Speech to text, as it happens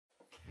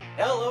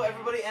Hello,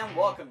 everybody, and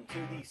welcome to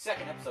the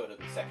second episode of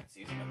the second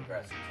season of the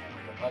Grassroots Ham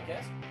Radio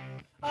Podcast.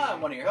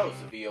 I'm one of your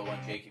hosts,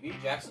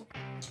 VO1JKB, Jackson.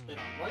 And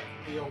I'm Mike,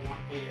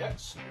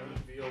 VO1AX,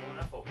 and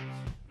VO1FO.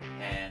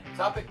 And the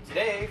topic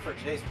today, for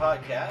today's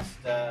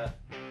podcast,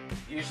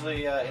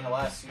 usually in the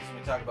last season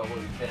we talk about what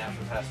we've been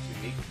after the past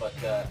 2 weeks, but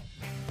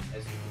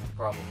as you can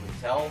probably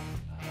tell,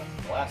 from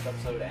the last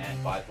episode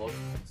and by the looks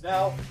of things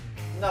now,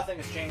 nothing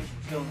has changed.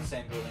 We're still in the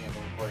same building and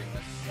we're recording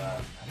this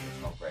after a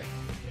smoke break.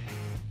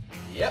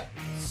 Yep.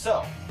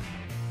 So,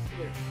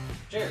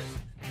 cheers.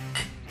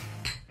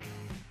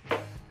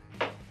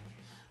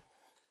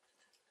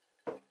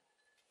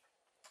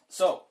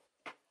 So,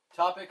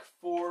 topic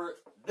for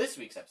this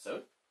week's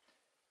episode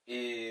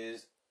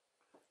is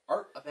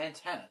art of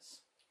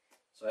antennas.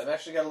 So I've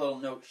actually got a little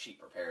note sheet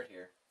prepared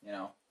here, in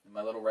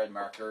my little red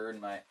marker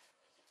and my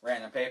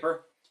random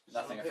paper.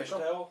 Nothing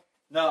official.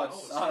 No,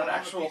 it's on an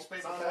actual.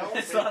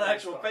 It's on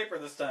actual paper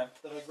this time.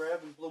 That I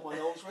grabbed and blew my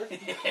nose with,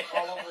 Yeah.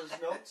 all over his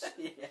notes.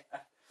 Yeah.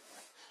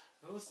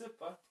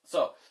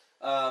 So,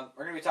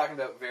 we're going to be talking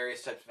about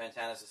various types of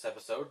antennas this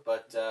episode,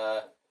 but,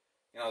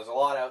 there's a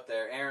lot out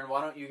there. Aaron, why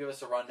don't you give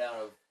us a rundown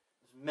of as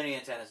many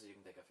antennas as you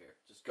can think of here?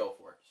 Just go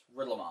for it. Just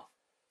riddle them off.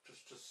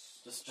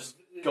 Just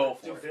go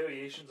for it. Do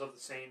variations of the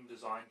same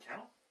design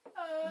count?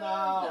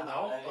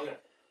 No. Okay.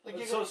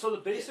 Like So the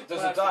basic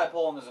There's a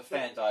dipole and there's a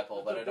fan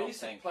dipole, but I don't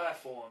basic think...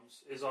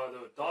 platforms is either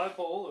a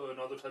dipole or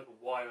another type of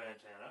wire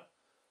antenna,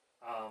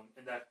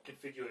 in that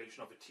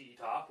configuration of a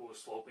T-top or a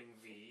sloping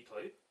V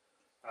type.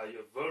 You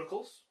have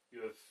verticals,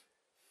 you have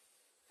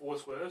four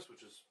squares,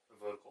 which is a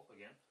vertical,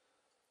 again,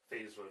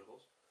 phase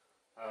verticals.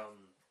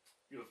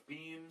 You have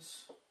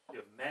beams, you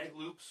have mag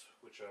loops,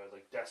 which are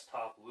like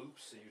desktop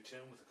loops that you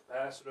tune with a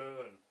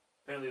capacitor, and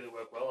apparently they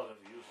work well, I've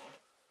never used them.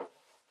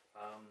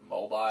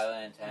 Mobile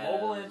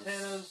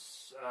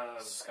antennas.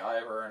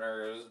 Sky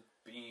burners,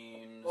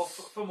 beams... Well,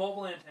 for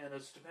mobile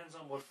antennas, depends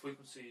on what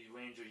frequency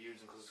range you're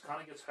using, because it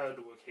kind of gets hard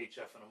to work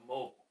HF in a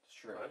mobile. It's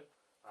true. Right?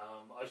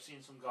 I've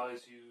seen some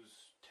guys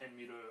use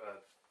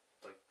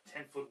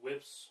 10-foot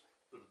whips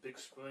with a big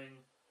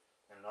spring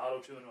and an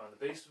auto tuner on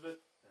the base of it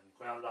and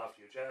ground it off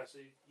to your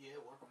chassis. yeah,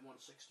 working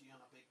 160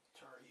 on a big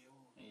Tar Heel.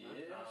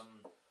 Yes.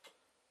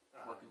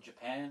 Work in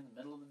Japan in the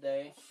middle of the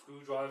day.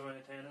 Screwdriver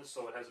antennas,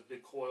 so it has a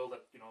big coil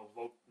that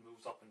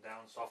moves up and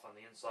down stuff on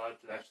the inside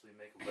to actually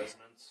make a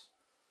resonance.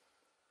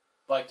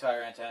 Bike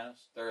tire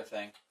antennas, they're a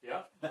thing.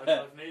 Yeah,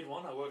 I've made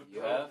one. I worked.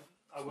 You have?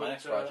 It's my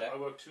next project. I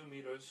worked 2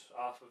 meters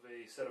off of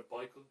a set of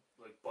bike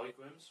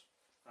rims.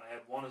 I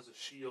had one as a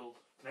shield,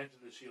 connected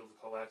to the shield to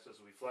coax as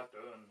a reflector,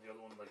 and the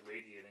other one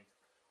radiating.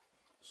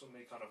 So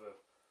made kind of a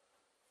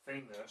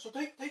thing there. So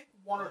take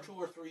one or two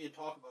or three and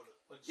talk about it.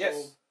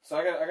 Yes. So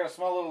I got a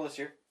small little list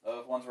here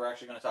of ones we're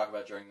actually going to talk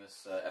about during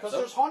this episode. Because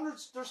there's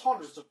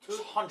hundreds of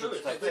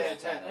types of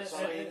antennas.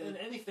 And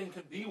anything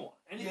can be one.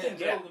 Anything can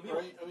be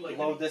right? one. I mean,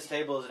 Load this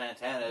table as an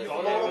antenna if you you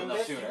can have load enough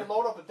up you sooner. can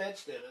load up a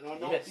bedstead, and I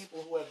know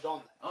people who have done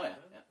that. Oh yeah.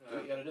 Do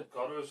what you got to do.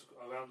 Gutters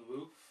around the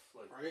roof.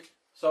 Right?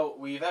 So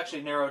we've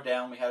actually narrowed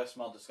down, we had a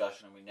small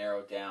discussion, and we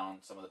narrowed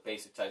down some of the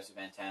basic types of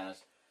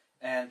antennas.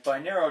 And by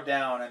narrowed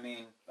down, I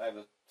mean, I have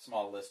a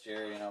small list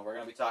here. We're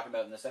going to be talking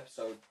about in this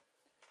episode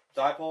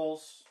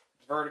dipoles,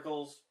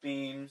 verticals,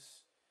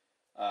 beams,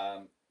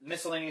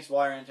 miscellaneous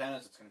wire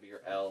antennas. It's going to be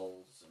your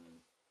L's and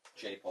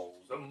J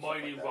poles. The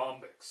mighty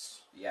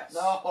rhombics. Yes.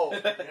 No.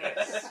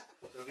 Yes.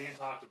 They're being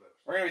talked about.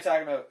 We're going to be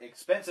talking about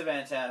expensive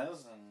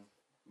antennas and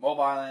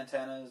mobile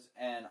antennas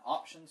and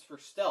options for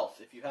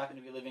stealth if you happen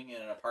to be living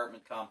in an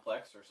apartment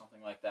complex or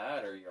something like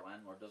that, or your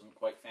landlord doesn't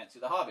quite fancy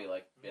the hobby,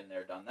 been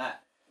there, done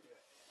that. Yeah.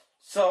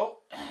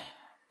 So,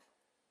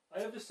 I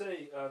have to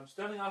say,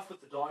 starting off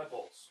with the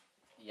dipoles.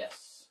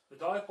 yes. The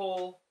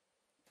dipole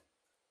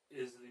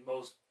is the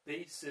most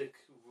basic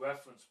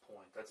reference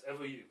point that's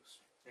ever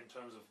used in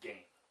terms of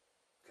gain.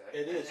 Okay?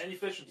 It is. And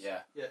efficiency.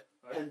 Yeah. Yeah.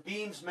 Right? And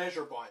beams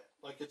measure by it.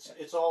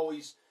 It's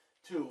always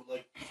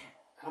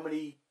how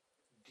many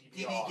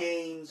dB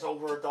gains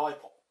over a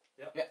dipole.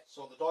 Yep. Yeah.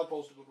 So the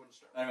dipole's a good one to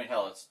start. I mean,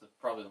 hell, it's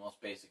probably the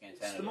most basic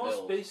antenna It's the to most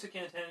build. basic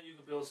antenna you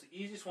can build. It's the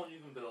easiest one you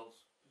can build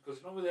because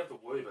you don't really have to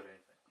worry about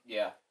anything.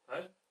 Yeah.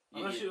 Right?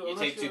 You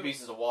take 2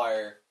 pieces of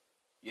wire,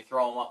 you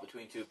throw them up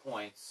between 2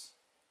 points,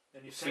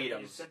 and you feed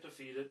them. You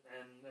centrifeed it,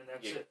 and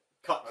that's You it.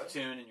 cut the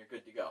tune, and you're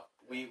good to go.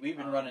 We've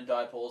been running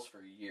dipoles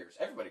for years.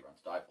 Everybody runs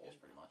dipoles,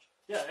 pretty much.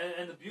 Yeah,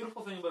 and the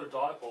beautiful thing about a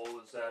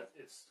dipole is that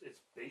it's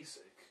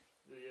basic.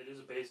 It is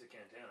a basic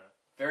antenna.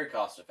 Very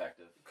cost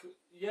effective.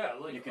 Yeah,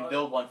 you can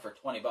build one for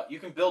 $20. You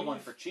can build one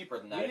for cheaper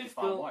than that if you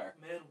find wire.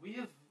 Man,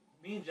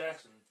 me and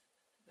Jackson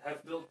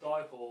have built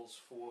dipoles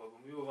for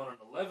when we were running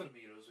 11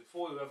 meters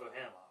before we were ever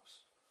ham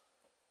ops.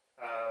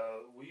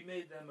 We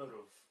made them out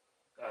of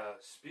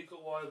speaker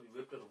wire. We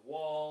ripped out of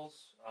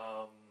walls.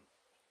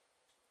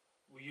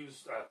 We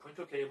used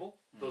printer cable.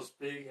 Those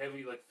big,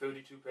 heavy,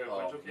 32 pair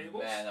printer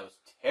cables. Man, that was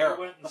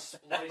terrible. We went and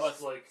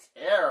spliced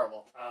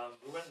terrible.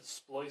 We went and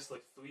spliced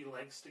 3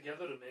 lengths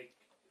together to make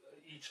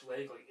each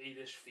leg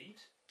 8-ish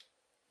feet.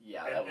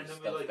 Yeah, that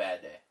was a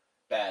bad day.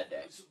 bad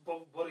day.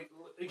 But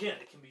again,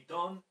 it can be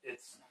done.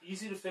 It's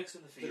easy to fix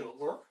in the field. Did it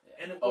work?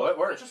 And It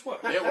worked. It just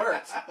worked. It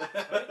worked.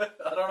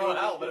 I don't know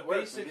how, but it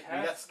worked. We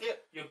got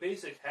skipped. Your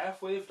basic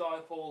half-wave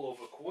dipole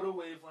over quarter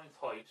wavelength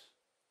height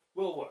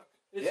will work.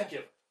 It's a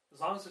given. As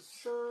long as it's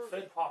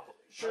fed properly.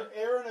 Sure, right?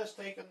 Aaron has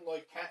taken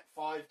like Cat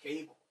 5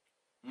 cable.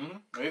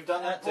 Mm-hmm. We've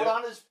done that too.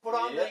 Put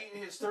on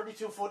his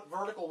 32-foot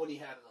vertical when he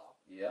had it up.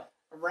 Yeah.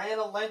 Ran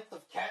a length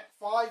of Cat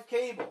 5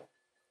 cable.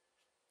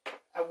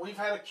 And we've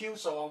had a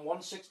QSO on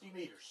 160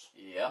 meters.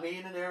 Yeah. Me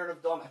and Aaron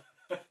have done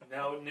it.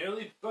 Now, it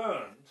nearly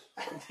burned.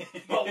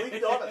 But we've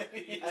done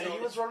it. And he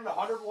was running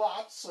 100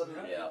 watts. And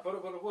But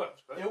it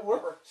worked. Right? It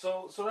worked.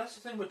 So that's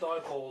the thing with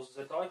dipoles, is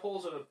that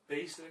dipoles are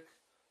basic,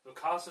 they're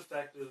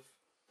cost-effective,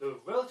 they're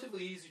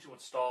relatively easy to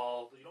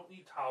install. You don't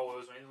need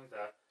towers or anything like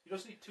that. You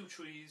just need 2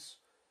 trees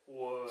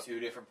or 2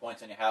 different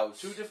points on your house.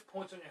 2 different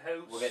points on your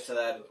house. We'll get to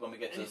that when we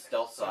get to the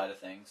stealth side of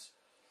things.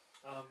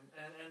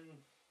 And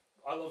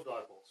I love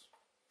dipoles.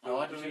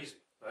 They're easy,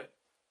 right?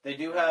 They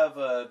do have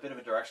a bit of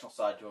a directional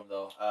side to them,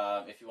 though.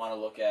 If you want to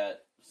look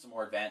at some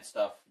more advanced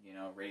stuff,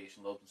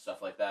 radiation loads and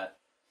stuff like that.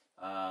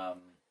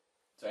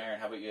 So, Aaron,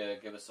 how about you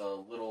give us a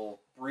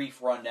little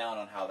brief rundown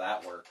on how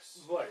that works?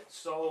 Right.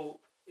 So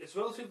it's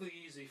relatively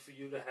easy for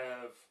you to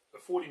have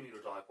a 40-meter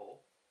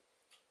dipole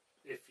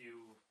if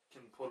you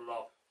can put it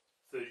up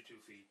 32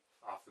 feet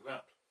off the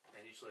ground,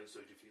 and each leg is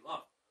 32 feet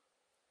long.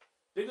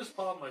 Biggest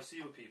problem I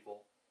see with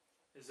people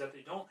is that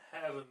they don't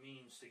have a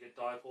means to get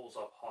dipoles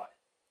up high.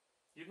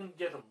 You can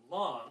get them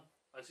long.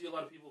 I see a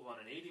lot of people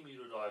running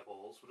 80-meter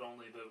dipoles with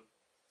only about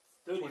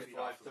 30 feet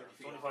off the ground,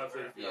 25,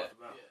 30 feet off the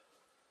ground. Yeah.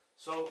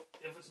 So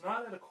if it's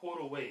not at a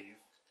quarter wave,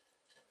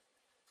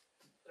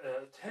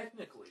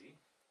 technically,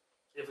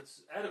 if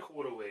it's at a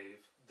quarter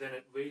wave, then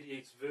it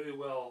radiates very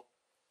well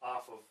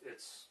off of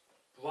its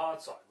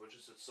broadside, which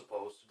is it's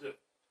supposed to do.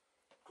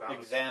 Ground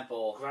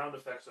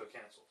effects are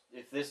cancelled.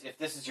 If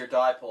this is your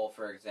dipole,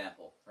 for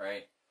example,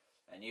 right,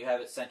 and you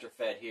have it center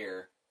fed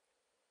here,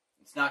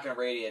 it's not going to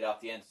radiate off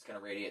the ends. It's going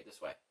to radiate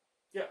this way.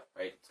 Yeah.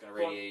 Right. It's going to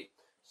radiate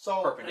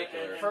so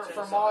perpendicular.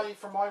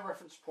 For my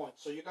reference point,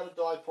 so you got a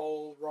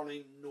dipole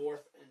running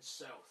north and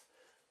south.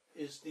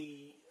 Is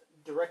the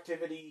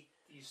directivity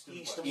east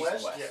and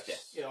west?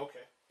 Yes. Yeah.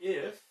 Okay.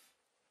 If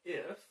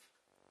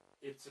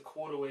it's a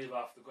quarter wave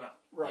off the ground.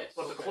 Right. Yes.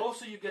 But the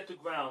closer you get to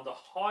ground, the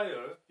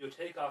higher your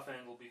takeoff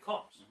angle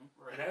becomes.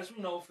 Mm-hmm. Right. And as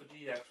we know for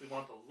DX, we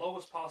want the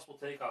lowest possible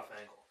takeoff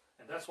angle.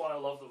 And that's why I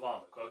love the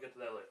vomit. I'll get to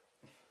that later.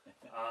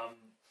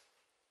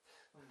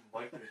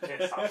 Mike, you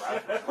can't stop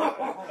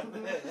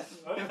laughing.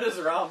 This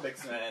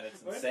Rombix, man,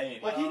 it's insane.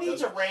 Like, he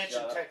needs a ranch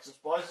in Texas,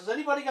 boys. Has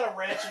anybody got a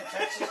ranch in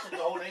Texas to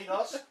donate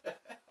us?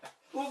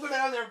 We'll go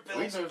down there and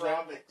build some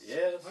Rombix.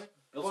 Yes.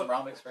 Build some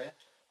Rombix for you.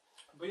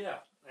 But yeah,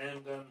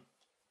 and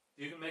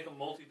you can make a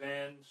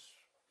multi-band,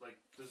 like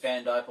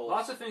band dipole.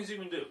 Lots of things you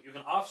can do. You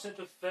can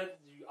off-center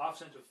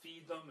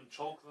feed them and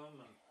choke them.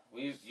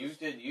 And you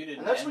did.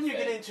 And that's when you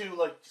get into,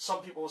 like,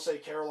 some people will say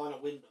Carolina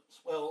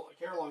Windhams. Well,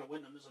 a Carolina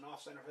Windham is an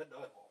off-center fed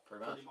dipole.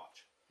 Pretty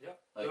much. Yeah.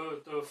 Like,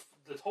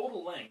 the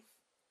total length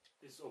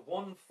is a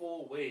one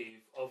full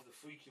wave of the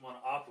freak you want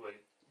to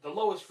operate, the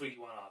lowest freak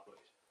you want to operate.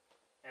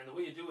 And the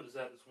way you do it is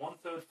that it's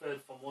 1/3 fed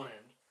from one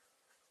end,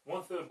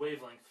 1/3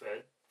 wavelength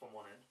fed from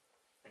one end,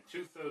 and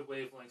 2/3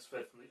 wavelengths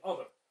fed from the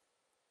other.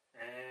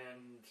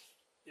 And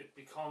it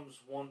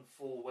becomes one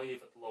full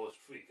wave at the lowest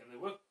freak. And they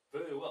work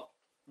very well.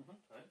 Mm-hmm.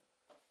 Right?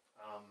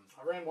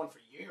 I ran one for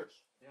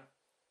years. Yeah.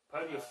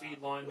 Part of your feed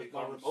line with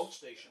becomes... my remote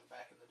station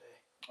back in the day.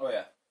 Oh,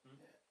 yeah.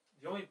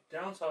 The only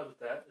downside with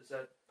that is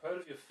that part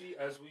of your feed,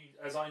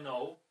 as I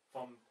know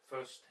from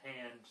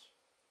first-hand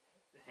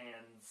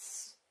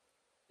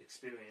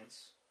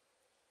experience,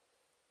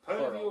 part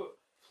of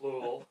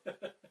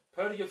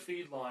your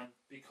feed line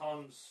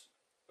becomes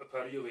a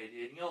part of your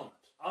radiating element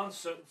on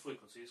certain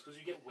frequencies because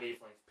you get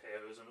wavelength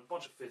pairs and a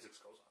bunch of physics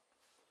goes on.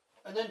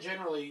 And then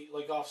generally,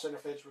 like off-center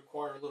feds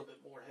require a little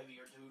bit more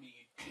heavier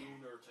duty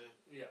tuner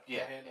to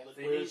handle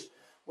it.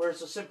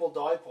 Whereas a simple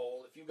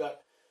dipole,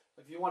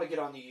 if you want to get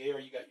on the air,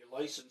 you got your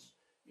license,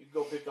 you can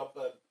go pick up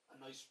a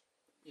nice,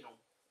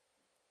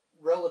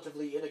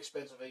 relatively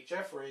inexpensive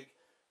HF rig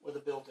with a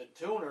built-in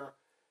tuner.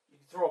 You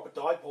can throw up a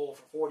dipole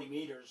for 40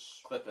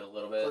 meters, clip it a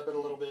little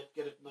bit,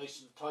 get it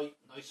nice and tight,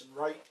 nice and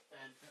right,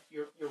 and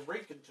your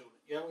rig can tune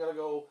it. You haven't got to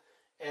go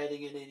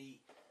adding in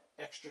any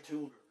extra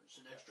tuners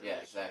and extra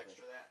this and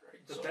extra that.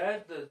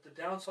 Right? The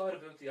downside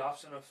about the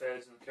off-center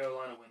feds and the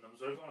Carolina Windhams,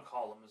 whatever you want to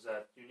call them, is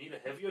that you need a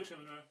heavier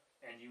tuner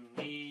and you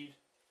need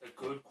a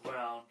good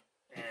ground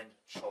and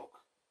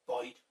choke.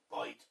 Bite.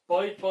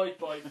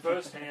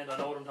 Firsthand, I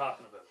know what I'm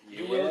talking about.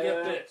 You will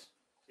get bit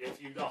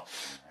if you don't.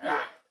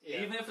 Yeah.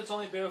 Even if it's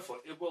only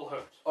barefoot, it will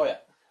hurt. Oh yeah.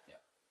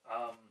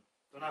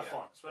 They're not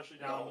fun, especially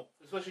down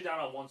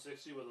on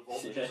 160 where the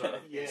voltages are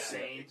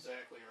insane.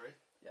 Exactly right.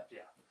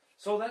 Yeah.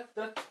 So that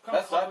kind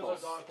of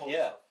covers our dipole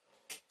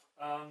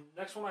stuff.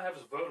 Next one I have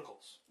is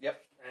verticals.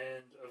 Yep.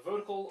 And a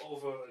vertical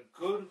over a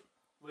good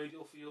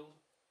radial field,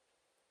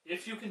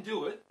 if you can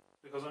do it,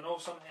 because I know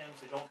some hams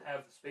they don't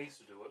have the space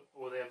to do it,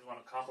 or they have to run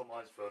a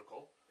compromised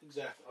vertical.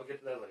 Exactly. I'll get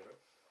to that later.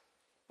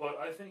 But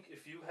I think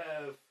if you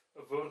have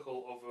a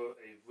vertical over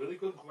a really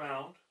good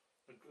ground,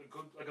 a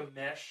good like a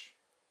mesh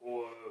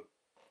or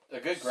a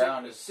good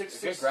ground is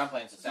a good ground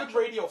plane is essential. Good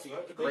radio field.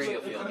 You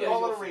can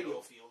call it a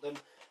radio field,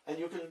 and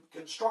you can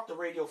construct a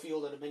radio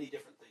field out of many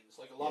different things.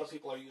 Like a lot of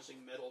people are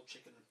using metal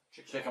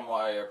chicken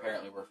wire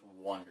apparently works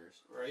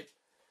wonders. Right.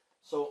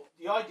 So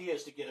the idea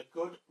is to get a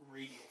good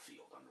radio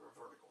field under a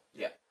vertical.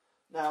 Yeah.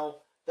 Now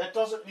that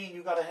doesn't mean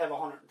you got to have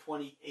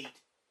 128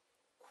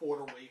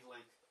 quarter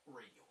wavelength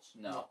radios.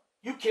 No.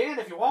 You can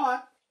if you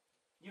want.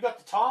 You got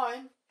the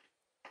time.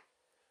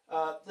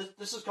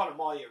 This is kind of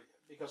my area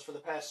because for the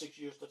past 6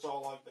 years, that's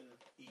all I've been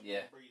eating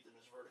and breathing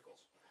is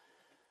verticals.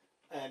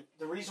 And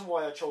the reason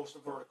why I chose the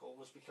vertical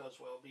was because,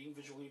 well, being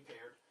visually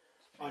impaired,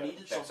 I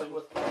needed something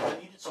with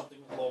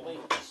low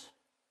maintenance.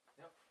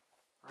 Yep.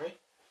 Right.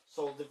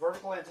 So the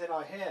vertical antenna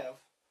I have,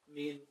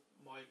 me and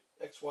my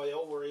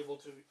XYL were able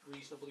to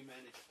reasonably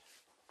manage it.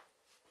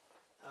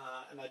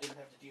 And I didn't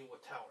have to deal with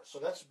towers. So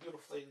that's the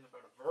beautiful thing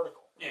about a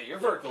vertical. Yeah, your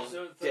vertical's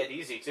dead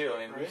easy too. I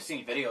mean, we've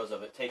seen videos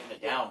of it, taking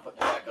it down, putting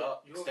it back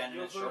up,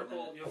 extending it, shortening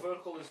it. Your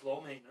vertical is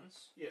low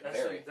maintenance. Yeah,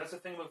 that's the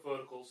thing with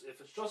verticals.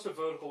 If it's just a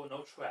vertical with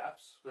no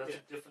traps, that's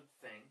a different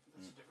thing.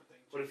 That's a different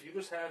thing. But if you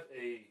just have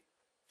a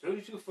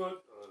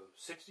 32-foot,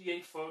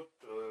 68-foot,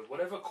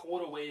 whatever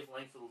quarter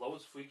wavelength for the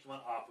lowest freak you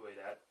want to operate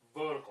at,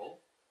 vertical,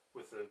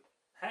 with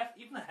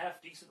even a half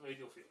decent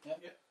radio field,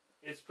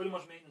 it's pretty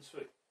much maintenance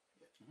free.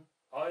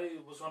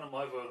 I was running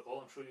my vertical.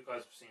 I'm sure you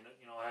guys have seen it.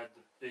 You know, I had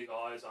the big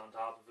eyes on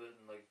top of it,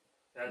 and like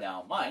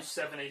now mine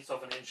 7/8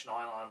 of an inch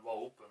nylon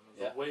rope, and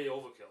it was way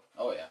overkill.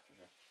 Oh yeah, for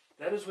sure.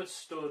 That is what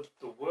stood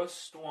the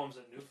worst storms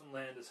that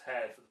Newfoundland has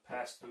had for the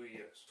past 3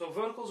 years. So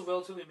verticals are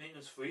relatively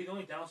maintenance free. The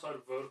only downside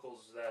of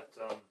verticals is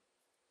that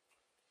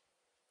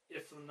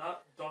if they're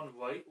not done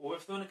right, or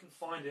if they're in a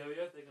confined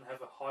area, they can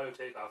have a higher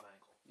takeoff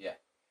angle. Yeah.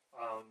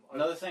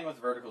 Another thing with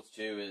verticals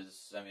too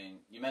is, I mean,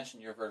 you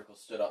mentioned your vertical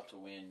stood up to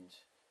wind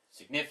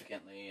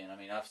significantly, and I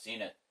mean, I've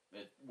seen it.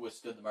 It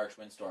withstood the March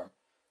windstorm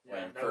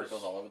when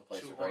verticals all over the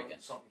place were breaking.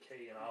 Something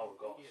k an hour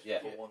goes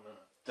for 1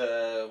 minute.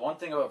 The one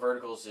thing about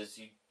verticals is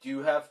you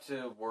do have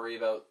to worry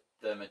about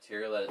the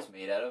material that it's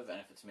made out of,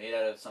 and if it's made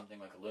out of something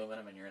like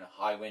aluminum and you're in a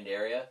high wind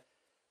area,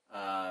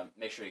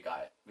 make sure you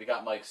guide it. We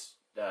got Mike's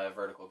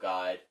vertical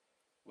guide,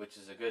 which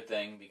is a good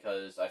thing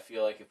because I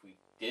feel like if we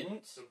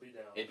didn't,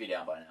 it'd be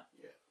down by now.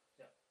 Yeah.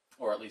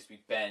 Or at least be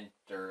bent,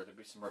 or there'd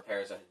be some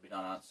repairs that had to be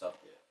done on it. So.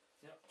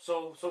 Yeah.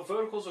 So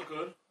verticals are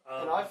good.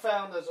 And I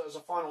found as a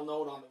final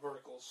note on the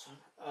verticals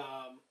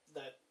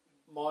that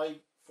my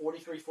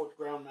 43-foot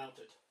ground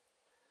mounted,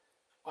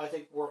 I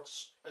think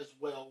works as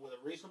well with a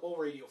reasonable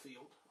radio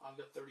field. I've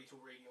got 32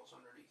 radios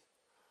underneath.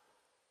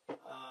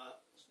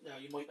 Now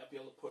you might not be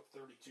able to put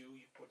 32.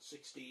 You put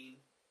 16,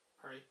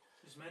 right?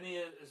 As many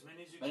as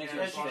you can.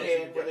 As you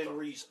can within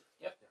reason.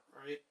 Yep.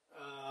 Right.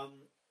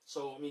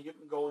 So I mean, you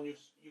can go and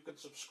you can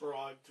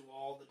subscribe to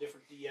all the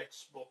different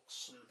DX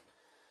books and.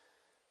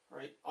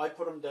 Right, I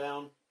put them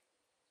down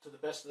to the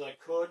best that I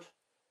could,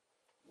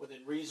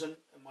 within reason,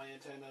 and my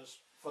antenna's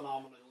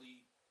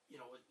phenomenally,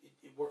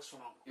 it works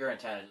phenomenally. Your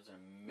antenna does an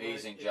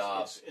amazing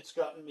job. It's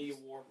gotten me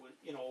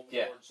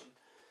awards.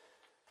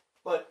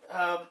 But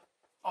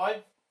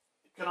I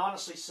can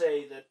honestly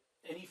say that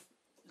any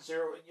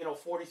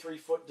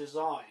 43-foot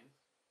design,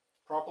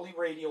 properly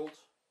radialed,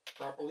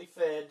 properly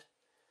fed,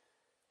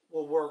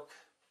 will work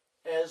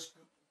as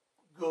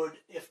good,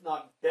 if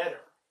not better,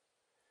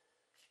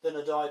 than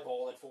a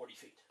dipole at 40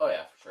 feet. Oh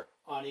yeah, for sure.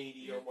 On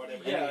 80 or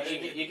whatever. Yeah,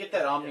 you get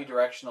that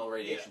omnidirectional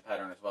radiation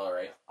pattern as well,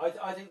 right?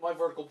 I think my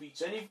vertical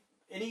beats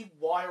any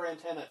wire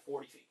antenna at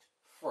 40 feet.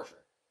 For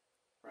sure.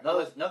 Right.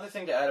 Another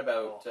thing to add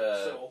about,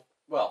 to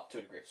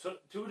a degree. So,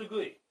 to a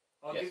degree.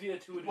 I'll give you a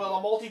 2 degree. Well,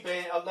 a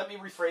multi-band, let me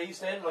rephrase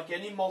then, like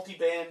any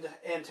multi-band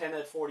antenna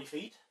at 40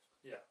 feet.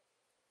 Yeah.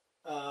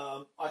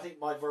 I think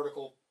my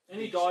vertical...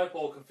 Any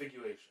dipole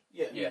configuration.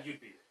 You'd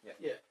beat it.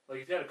 Yeah.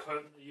 Like if you had a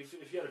curtain,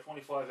 if you had a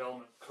 25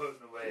 element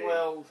curtain array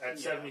at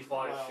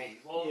 75 feet.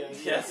 Well,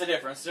 that's a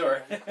different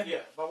story. Yeah,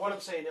 but what I'm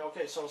saying,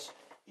 okay, so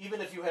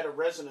even if you had a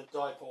resonant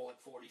dipole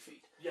at 40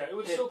 feet. Yeah, it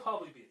would still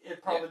probably beat it.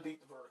 It'd probably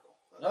beat the vertical.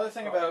 Another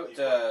thing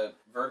about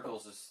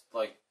verticals is,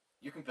 like,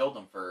 you can build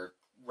them for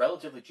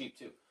relatively cheap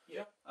too.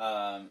 Yeah.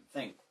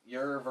 Think,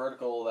 your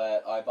vertical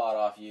that I bought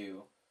off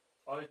you.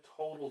 I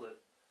totaled it.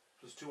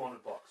 It was $200,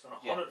 and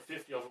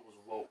 150 of it was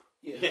rope.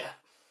 Yeah.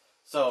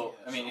 So,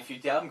 I mean, if you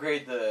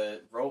downgrade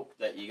the rope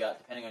that you got,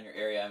 depending on your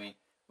area, I mean,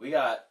 we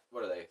got,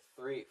 what are they,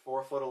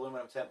 3-4 foot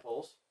aluminum tent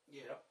poles?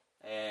 Yeah.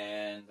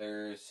 And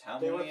there's how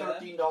many? They were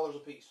 $13 a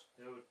piece.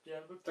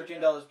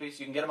 $13 a piece.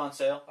 You can get them on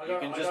sale. You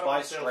can just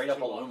buy straight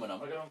up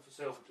aluminum. I got them for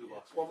sale for $2.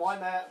 Well,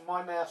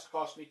 my mask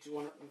cost me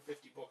 $250.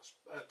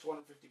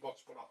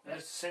 $250 put up. And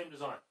it's the same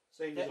design.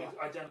 Same design.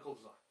 Identical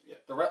design. Yeah.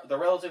 They're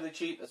relatively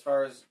cheap as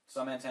far as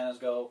some antennas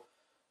go.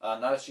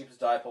 Not as cheap as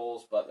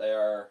dipoles, but they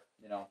are,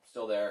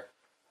 still there.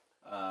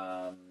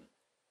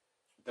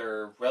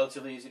 They're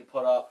relatively easy to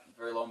put up,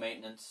 very low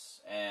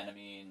maintenance, and I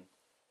mean,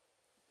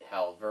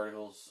 hell,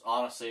 verticals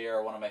honestly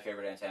are one of my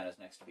favorite antennas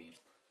next to beam.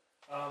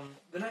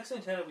 The next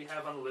antenna we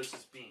have on the list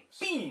is beams.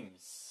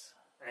 Beams!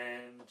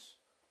 And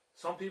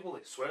some people,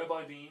 they swear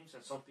by beams,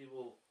 and some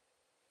people,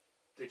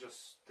 they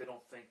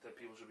don't think that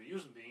people should be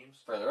using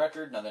beams. For the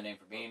record, another name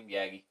for beam,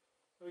 Yagi.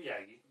 Or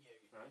Yagi.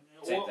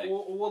 Right? Same thing.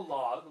 Or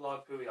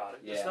log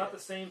periodic. Yeah. It's not the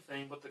same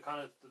thing, but they're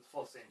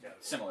full same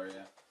category. Similar,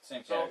 yeah.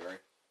 Same category.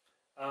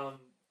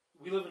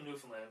 We live in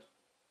Newfoundland,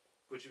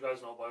 which you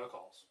guys know by our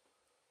calls.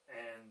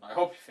 And I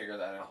hope you figure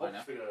that out by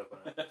now.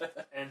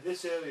 And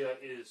this area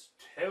is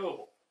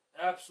terrible.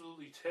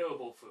 Absolutely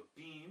terrible for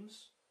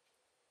beams,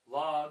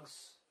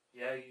 logs,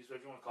 Yagis,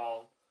 whatever you want to call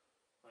them.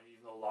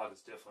 Even though log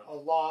is different. A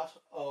lot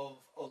of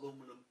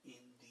aluminum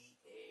in the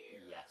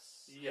air.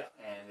 Yes. Yeah.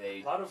 And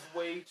a lot of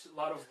weight, a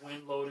lot of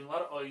wind loading, a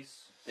lot of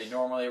ice. They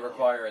normally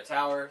require a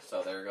tower,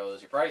 so there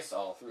goes your price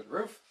all through the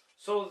roof.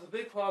 So the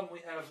big problem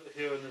we have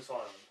here in this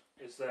island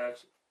is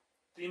that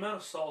the amount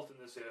of salt in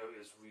this area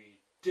is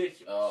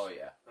ridiculous. Oh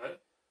yeah. Right.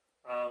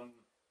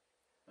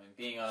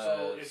 Being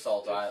on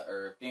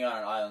being on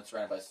an island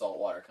surrounded by salt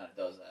water kind of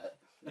does that.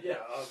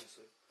 Yeah,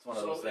 obviously. It's one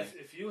of those things.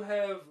 If you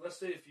have, let's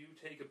say, if you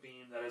take a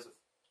beam that has a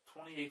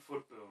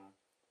 28-foot boom,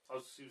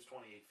 I'll just use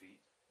 28 feet.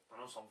 I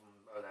know some of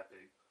them are that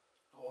big.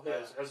 Oh,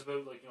 yeah. Has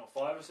about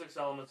 5 or 6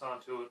 elements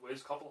onto it.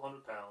 Weighs a couple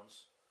 100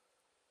 pounds.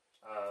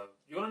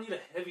 You're gonna need a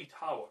heavy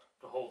tower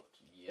to hold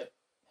it. Yep.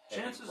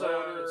 Chances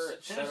are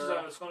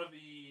it's going to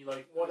be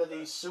like one of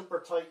these super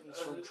titans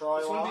from Trilon.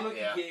 It's going to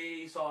be like a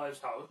gay size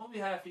tower. It's going to be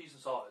half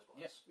decent size.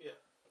 Yes. Yeah.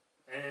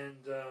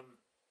 And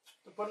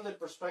to put it in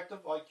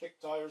perspective, I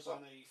kicked tires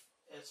on a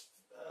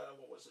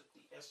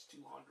the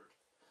S200.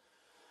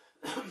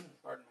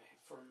 Pardon me,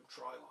 from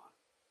Trilon.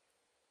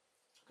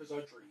 Because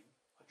I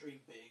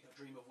dream big. I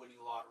dream of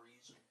winning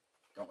lotteries and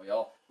don't we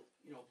all?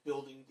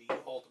 Building the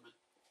ultimate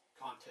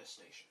contest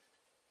station.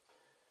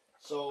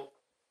 So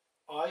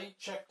I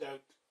checked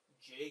out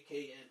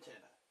JK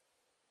antenna,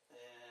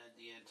 and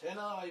the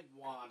antenna I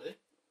wanted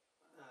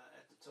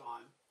at the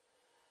time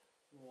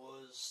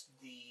was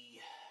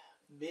the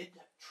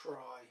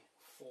Mid-Tri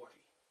 40.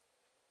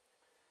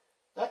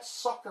 That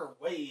sucker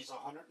weighs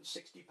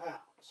 160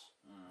 pounds.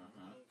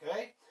 Mm-hmm.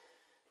 Okay?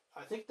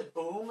 I think the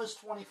boom is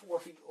 24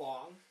 feet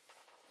long,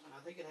 and I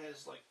think it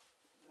has 10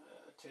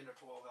 or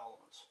 12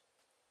 elements.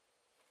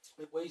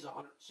 It weighs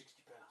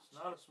 160 pounds. It's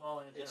not a small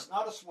antenna. It's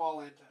not a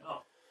small antenna.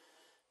 No.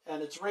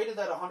 And it's rated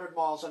at 100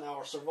 miles an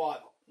hour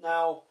survival.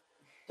 Now,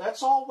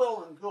 that's all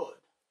well and good,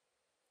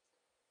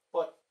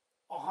 but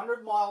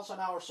 100 miles an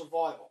hour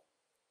survival,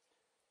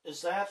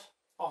 is that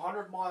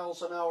 100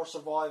 miles an hour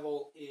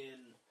survival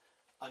in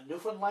a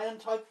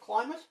Newfoundland type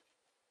climate?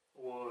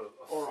 Or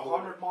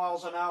 100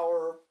 miles an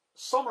hour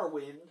summer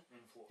wind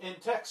in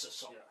Texas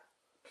somewhere? Yeah.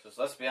 Because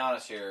let's be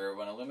honest here,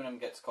 when aluminum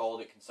gets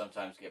cold, it can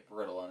sometimes get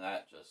brittle, and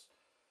that just...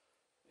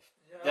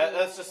 Yeah,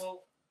 that's just the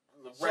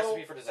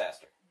recipe for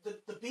disaster.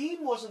 The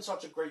beam wasn't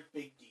such a great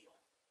big deal.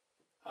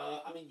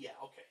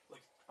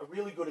 Like a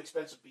really good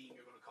expensive beam,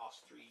 you're going to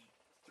cost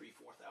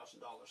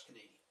 $4,000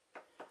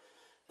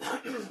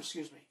 Canadian.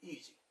 Excuse me,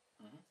 easy.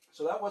 Mm-hmm.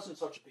 So that wasn't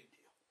such a big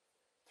deal.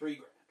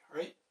 $3,000,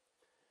 right?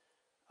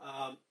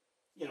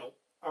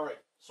 All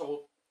right.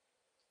 So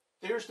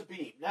there's the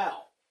beam.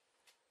 Now,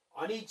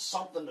 I need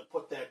something to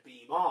put that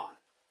beam on.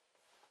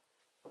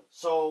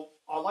 So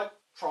I like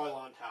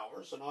Trilon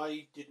towers, and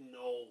I didn't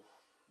know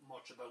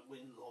much about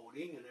wind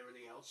loading and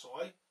everything else, so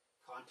I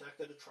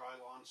contacted a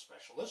Trilon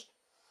specialist.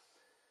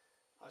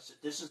 I said,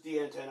 this is the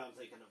antenna I'm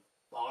thinking of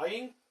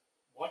buying.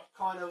 What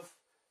kind of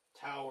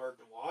tower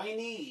do I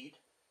need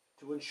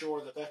to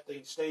ensure that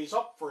thing stays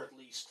up for at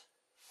least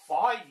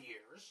 5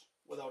 years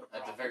without a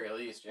problem? At the very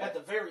least, yeah. At the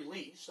very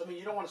least. I mean,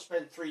 you don't want to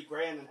spend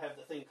 $3,000 and have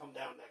the thing come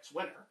down next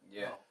winter.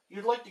 Yeah. No.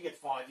 You'd like to get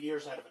 5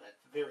 years out of it at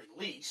the very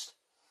least.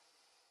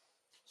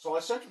 So I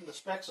sent him the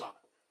specs on it.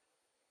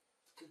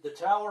 The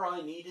tower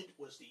I needed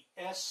was the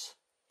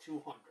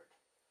S200.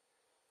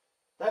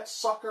 That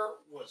sucker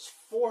was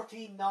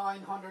 $4,999.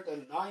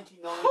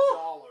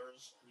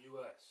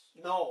 U.S.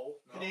 No,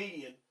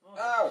 Canadian.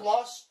 Oh.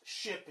 Plus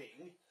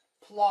shipping,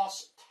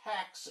 plus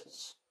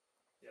taxes.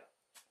 Yeah.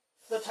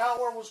 The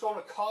tower was going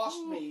to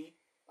cost me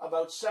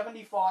about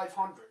 $7,500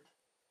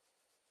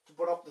 to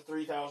put up the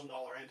 $3,000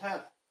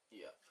 antenna.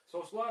 Yeah.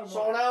 So it's a lot of money.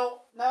 So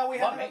now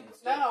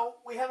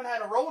we haven't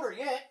had a rotor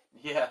yet.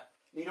 Yeah.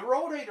 Need a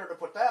rotator to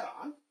put that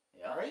on.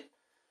 Yeah. Right?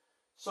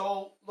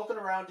 So, looking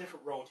around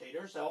different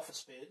rotators, Alpha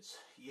Spids,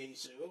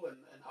 Yaesu,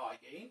 and High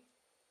Gain.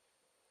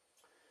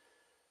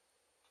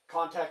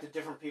 Contacted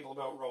different people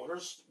about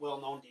rotors,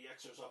 well-known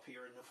DXers up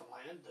here in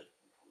Newfoundland that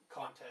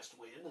contest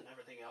win and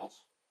everything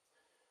else.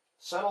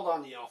 Settled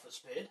on the Alpha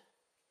Spid.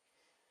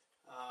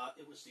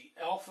 It was the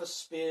Alpha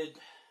Spid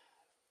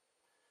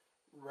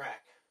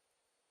rack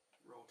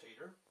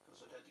rotator,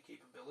 because it had the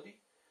capability.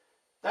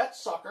 That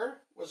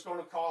sucker was going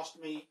to cost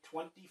me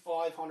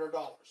 $2,500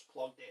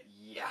 plugged in.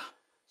 Yeah.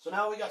 So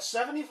now we got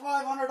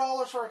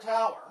 $7,500 for a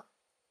tower.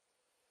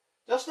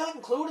 Just not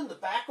including the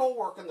backhoe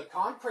work and the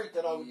concrete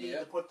that I would need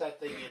to put that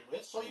thing in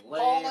with. So you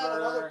call that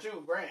another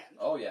 $2,000.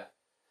 Oh, yeah.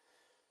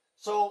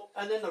 So,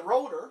 and then the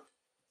rotor.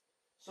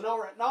 So now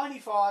we're at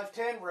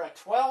 $95.10. We're at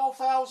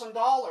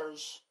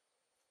 $12,000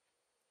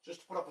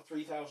 just to put up a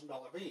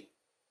 $3,000 beam.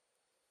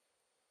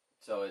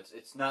 So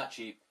it's not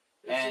cheap.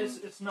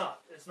 It's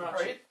not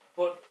right? cheap.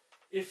 But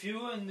if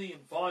you're in the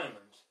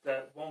environment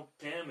that won't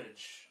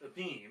damage a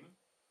beam,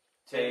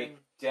 take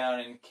down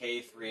in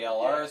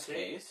K3LR's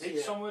case. Take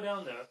somewhere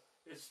down there.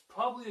 It's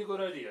probably a good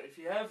idea. If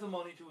you have the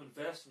money to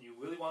invest and you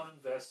really want to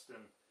invest in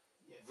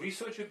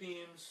research your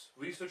beams,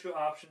 research your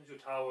options, your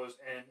towers,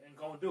 and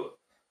go and do it.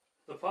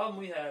 The problem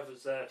we have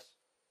is that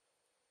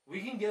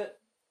we can get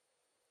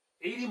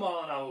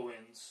 80-mile-an-hour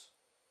winds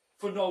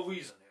for no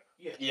reason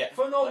here. Yeah.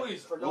 For no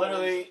reason. For no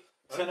Literally, reason.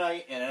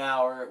 Tonight, in an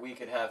hour, we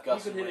could have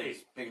gusts of hit winds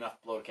 80. big enough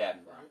to blow the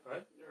cabin down.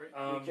 Right?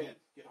 We can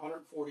get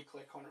 140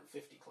 click,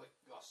 150 click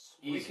gusts.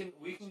 Easy.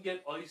 We can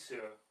get ice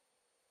here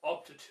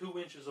up to 2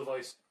 inches of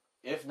ice.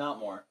 If not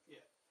more. Yeah.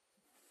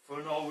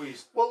 For no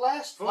reason. Well,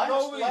 last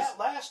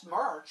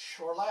March,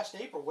 or last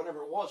April,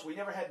 whenever it was, we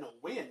never had no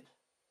wind.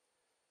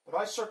 But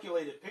I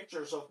circulated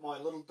pictures of my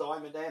little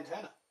diamond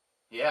antenna.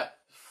 Yeah.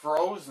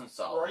 Frozen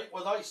solid. Right,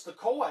 with ice. The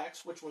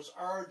coax, which was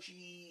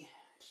RG8X.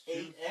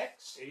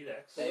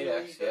 8X.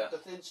 8X, yeah. The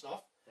thin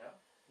stuff. Yeah.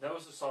 That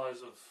was the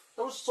size of...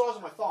 That was the size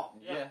of my thumb.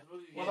 Yeah.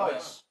 With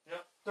ice.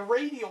 Yeah. The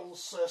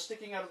radials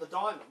sticking out of the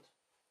diamond,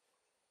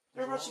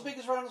 they were as big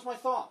as round as my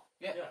thumb.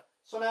 Yeah.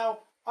 So now,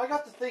 I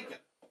got to thinking.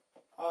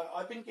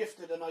 I've been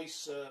gifted a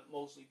nice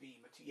Mosley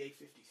beam, a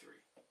TA53.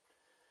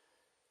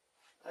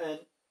 And,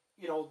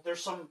 you know,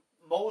 there's some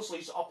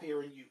Mosleys up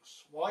here in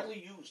use.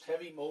 Widely used,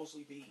 heavy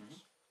Mosley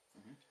beams.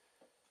 Mm-hmm.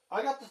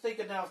 I got to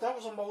thinking now, if that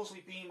was a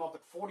Mosley beam up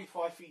at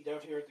 45 feet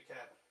out here at the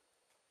cabin.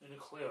 In a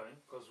clearing,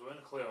 because we're in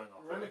a clearing.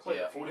 We're in a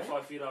clearing.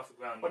 45 feet off the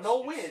ground. But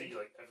no wind,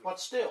 but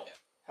still,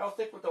 how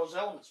thick would those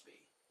elements be?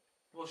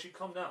 Well, she'd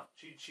come down.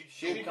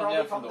 She'd come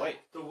down from the weight.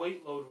 The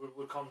weight load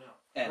would come down.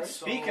 And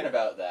speaking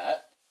about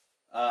that,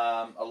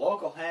 a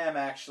local ham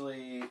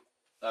actually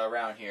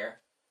around here,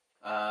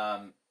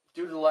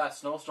 due to the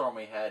last snowstorm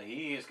we had,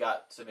 he's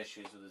got some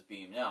issues with his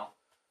beam now.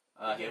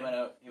 He went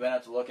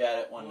out to look at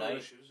it one night.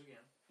 Issues again.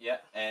 Yeah,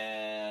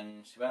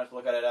 and he went out to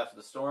look at it after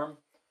the storm,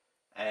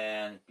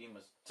 and beam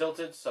was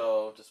tilted.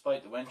 So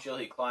despite the wind chill,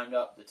 he climbed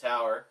up the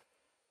tower,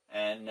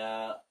 and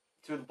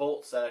 2 of the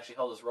bolts that actually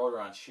held his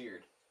rotor on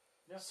sheared.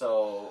 Yeah.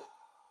 So,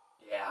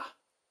 yeah,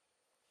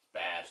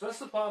 bad. So that's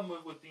the problem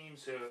with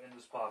beams here in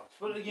this pocket.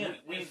 But again,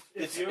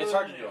 it's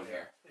hard to do them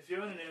here. If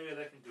you're in an area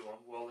that can do them,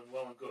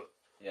 well and good.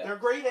 Yeah. They're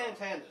great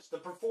antennas. The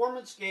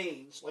performance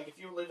gains, like if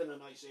you live in a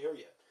nice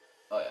area.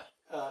 Oh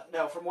yeah.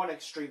 Now, from one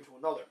extreme to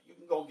another, you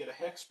can go and get a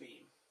hex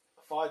beam,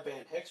 a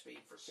 5-band hex beam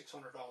for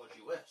 $600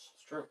 US.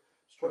 It's true.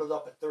 Put it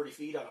up at 30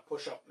 feet on a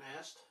push-up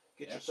mast.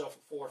 Get yourself a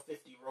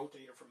 450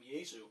 rotator from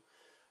Yaesu.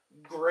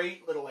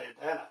 Great little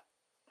antenna.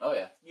 Oh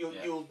yeah.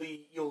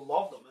 You'll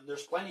love them, and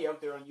there's plenty out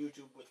there on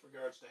YouTube with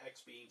regards to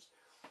hex beams.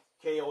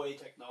 KOA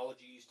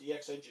Technologies,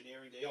 DX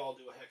Engineering, they all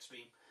do a hex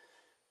beam,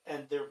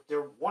 and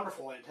they're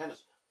wonderful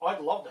antennas.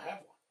 I'd love to have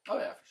one. Oh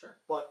yeah, for sure.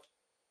 But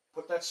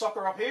put that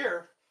sucker up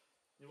here.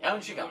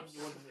 Down she comes.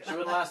 She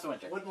wouldn't last the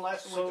winter. Wouldn't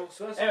last the winter.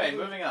 So that's anyway,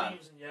 moving on.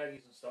 Beams and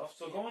Yagis and stuff.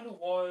 So going to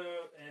wire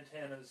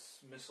antennas,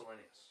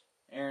 miscellaneous.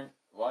 Aaron,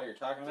 while you're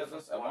talking about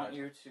this, I want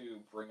you to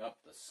bring up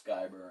the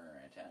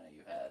Skyburner antenna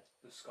you had.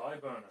 The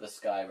Skyburner. The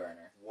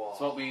Skyburner. Wow.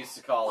 That's what we used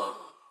to call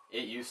it.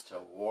 It used to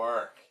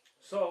work.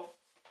 So,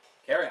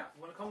 carry on.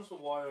 When it comes to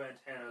wire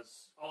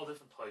antennas, all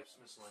different types,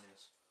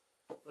 miscellaneous,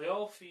 they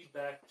all feed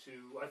back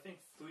to, I think,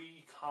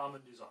 3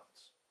 common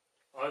designs.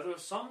 Either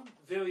some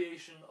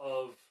variation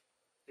of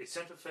a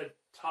center-fed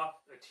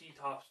a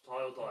T-top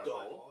style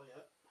dipole,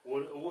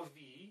 or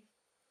V,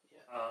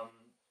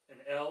 an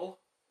L,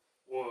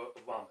 or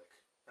a rhombic.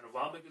 And a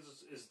rhombic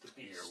is the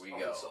beast Here we of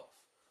go. itself.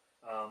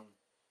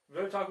 We're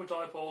going to talk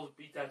about dipoles,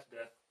 beat that to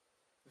death.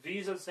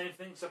 V's are the same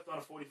thing, except on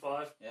a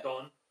 45,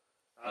 done.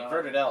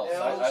 Inverted L's,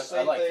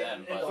 I like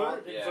them.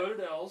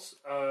 Inverted L's,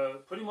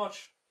 pretty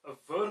much a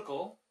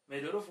vertical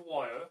made out of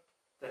wire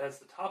that has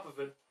the top of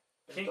it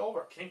kinked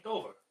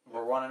over.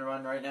 We're running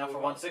right now for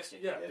 160.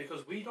 Yeah,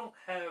 because we don't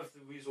have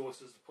the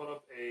resources to put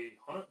up a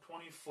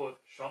 120-foot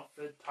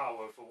shunt-fed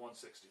tower for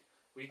 160.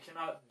 We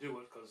cannot do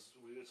it because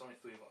it's only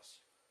 3 of us.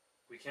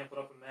 We can't put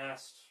up a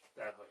mast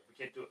that height. We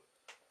can't do it.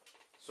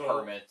 So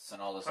permits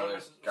and all this other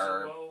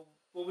garb.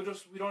 Well, we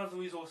don't have the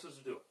resources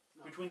to do it.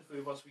 No. Between the 3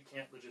 of us, we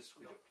can't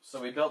logistically do it. So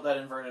we built that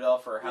inverted L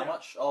for how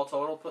much all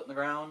total? Put in the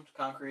ground,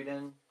 concrete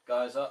in,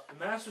 guys up.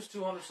 The mast was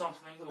 200 something.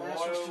 The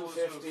mast was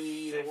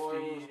 250. The wire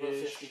was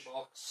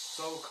about $50.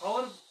 So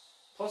call it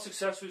plus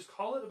accessories.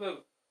 Call it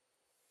about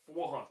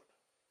 400,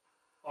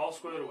 all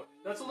squared away.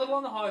 That's a little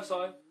on the high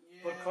side.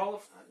 But call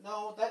it...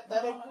 No, that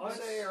I'd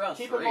say around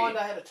keep 3. in mind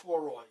I had a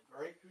toroid,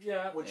 right?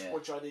 Yeah.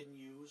 Which I didn't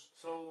use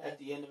at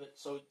the end of it.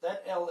 So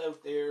that L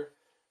out there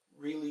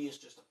really is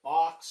just a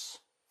box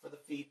for the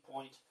feed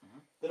point,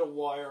 bit of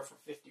wire for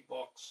 $50,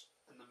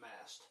 and the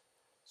mast.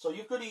 So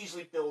you could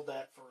easily build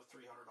that for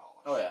 $300.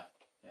 Oh yeah.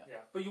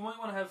 But you might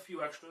want to have a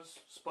few extras,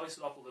 spice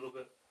it up a little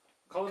bit.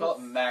 Call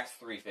it max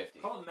 350.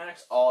 Call it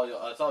max.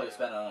 That's all you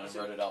spend on an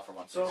inverted L for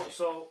 160.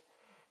 So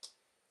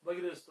like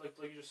it is, like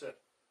you just said.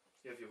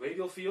 You have your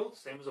radial field,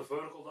 same as a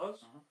vertical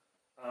does.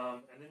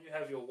 And then you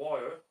have your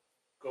wire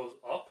goes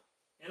up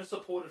in a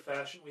supported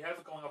fashion. We have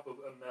it going up a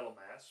metal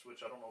mast,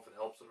 which I don't know if it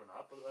helps it or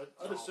not, but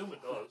I'd assume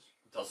it does.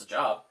 It does the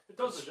job. It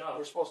does the job.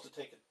 We're supposed to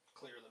take it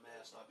clear of the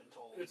mast, I've been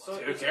told.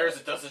 Who cares?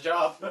 It does the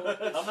job.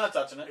 I'm not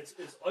touching it.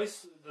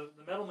 It's the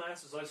metal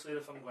mass is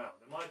isolated from the ground.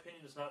 In my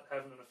opinion, it's not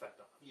having an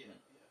effect on it.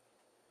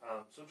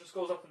 So it just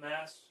goes up the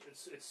mast.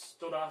 It's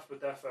stood off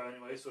but that far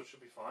anyway, so it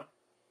should be fine.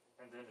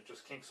 And then it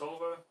just kinks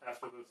over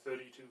after about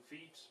 32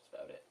 feet. That's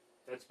about it.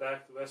 Heads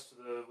back the rest of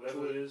the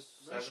whatever it is.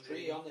 Nice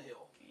tree on the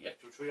hill.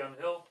 Yep. To a tree on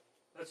the hill.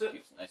 That's it.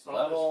 Keeps it nice and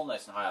level,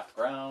 nice and high off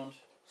the ground.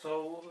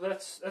 So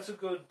that's a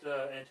good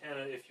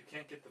antenna if you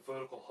can't get the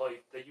vertical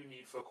height that you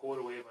need for a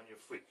quarter wave on your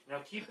freak. Now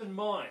keep in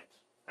mind,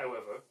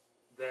 however,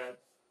 that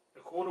a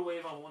quarter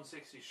wave on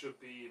 160 should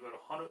be about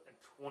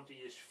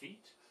 120-ish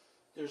feet.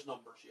 There's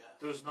numbers, yeah.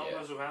 There's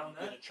numbers around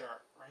that. In a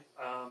chart,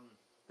 right?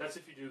 That's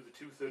if you do the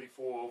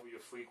 234 over your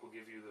freak will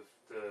give you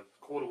the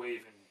quarter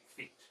wave in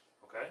feet,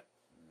 okay?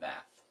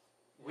 Math.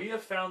 We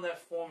have found that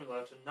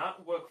formula to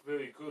not work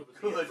very good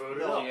with the inverted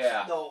No, ups.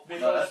 Yeah. No,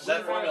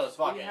 that formula is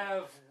fucking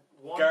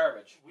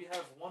garbage. We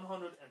have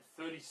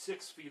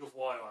 136 feet of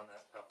wire on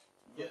that up.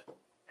 Yeah.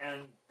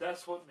 And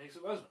that's what makes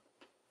it resonant,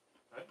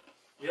 right?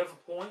 We have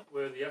a point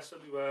where the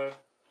SWR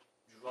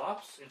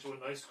drops into a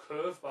nice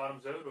curve,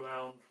 bottoms out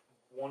around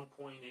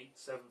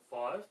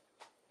 1.875,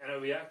 and our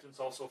reactance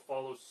also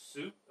follows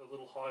suit a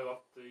little higher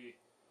up the...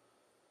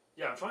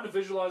 Yeah, I'm trying to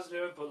visualize it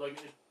here, but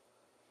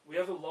we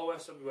have a low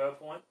SWR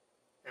point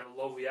and a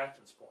low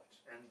reactance point,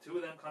 and the two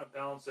of them kind of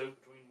balance out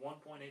between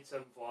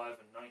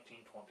 1.875 and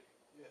 1920.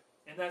 Yeah.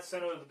 In that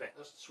center of the band.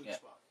 That's the sweet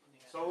spot.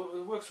 So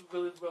it works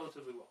really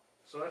relatively well.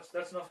 So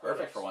that's enough.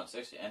 Perfect for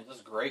 160, and it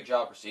does a great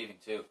job receiving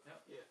too.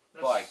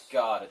 Yeah. By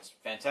God, it's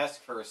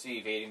fantastic for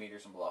receive 80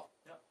 meters and below.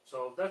 Yeah.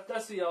 So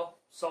that's the L,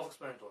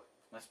 self-explanatory.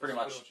 That's pretty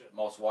much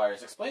most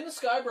wires. Explain the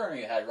Skyburner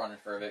you had running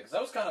for a bit, because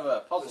that was kind of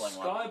a puzzling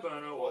one.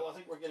 Skyburner. Well, I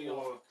think we're getting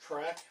off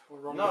track. We're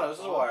running. No, this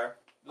is a wire.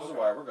 This is a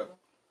wire. We're good.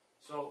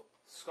 So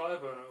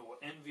Skyburner or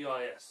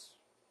NVIS.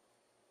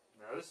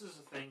 Now this is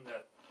a thing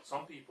that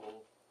some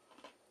people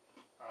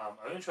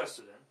are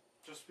interested in,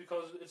 just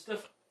because it's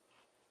different.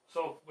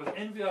 So with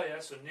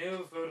NVIS, or near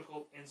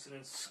vertical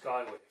incidence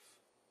skywave,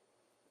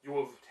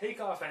 your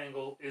takeoff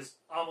angle is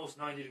almost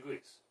 90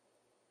 degrees.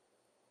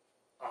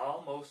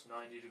 Almost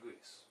 90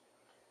 degrees.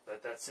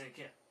 Let that sink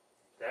in.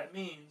 That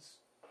means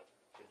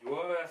that your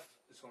RF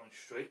is going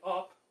straight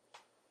up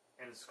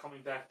and it's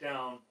coming back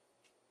down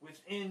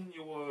within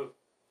your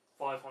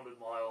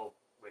 500-mile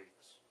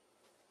radius.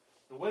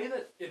 The way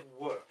that it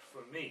worked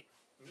for me,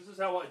 and this is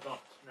how I done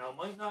it. Now, it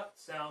might not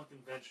sound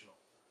conventional,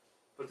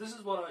 but this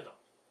is what I done.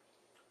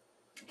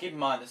 Keep in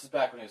mind, this is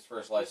back when he was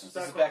first licensed.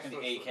 This is back in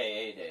the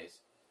AKA days.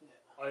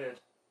 I had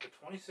the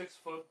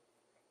 26-foot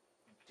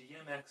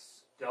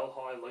DMX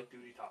Delhi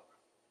light-duty tower.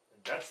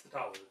 And that's the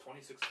tower, the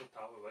 26-foot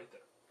tower right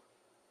there.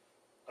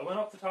 I went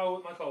up the tower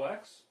with my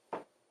coax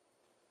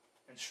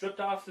and stripped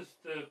off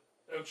the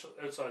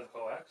outside of the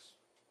coax,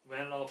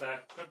 ran it all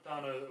back, crimped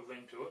on a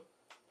ring to it,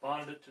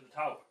 bonded it to the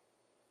tower.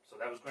 So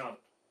that was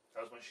grounded.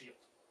 That was my shield.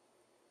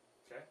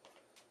 Okay?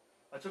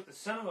 I took the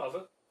center of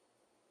it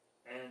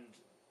and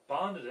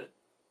bonded it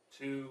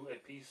to a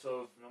piece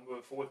of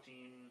number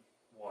 14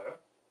 wire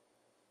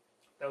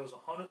that was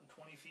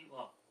 120 feet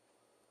long.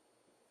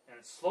 And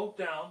it sloped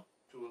down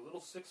to a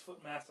little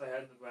 6-foot mast I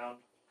had in the ground,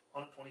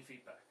 120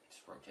 feet back.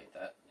 Just rotate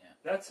that, yeah.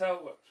 That's how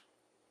it worked.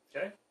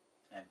 Okay?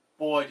 And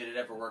boy, did it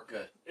ever work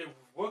good. It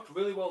worked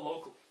really well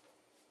locally.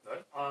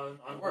 Right?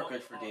 It worked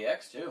good for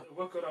DX, too. It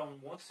worked good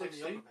on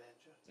 160. On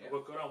It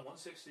worked good on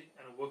 160,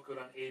 and it worked good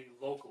on 80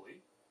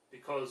 locally,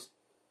 because,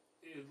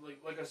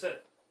 like I said,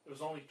 it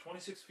was only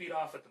 26 feet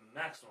off at the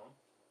maximum,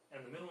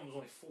 and the minimum was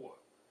only 4.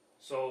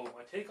 So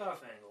my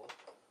takeoff angle,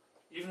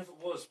 even if it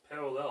was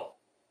parallel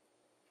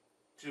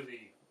to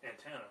the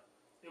antenna,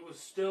 it was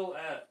still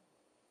at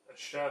a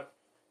sharp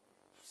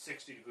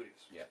 60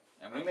 degrees. Yeah,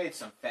 and we made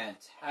some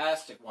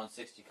fantastic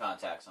 160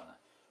 contacts on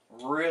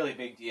it. Really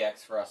big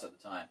DX for us at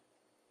the time.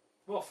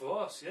 Well,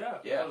 for us, yeah,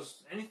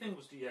 because anything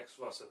was DX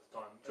for us at the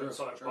time,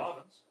 outside of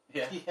province.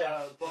 Yeah.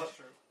 But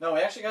no,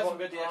 we actually got some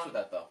good DX with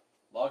that, though.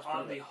 Logs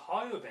on the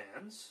higher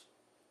bands,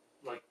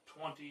 like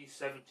 20,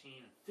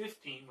 17, and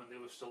 15, when they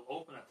were still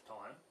open at the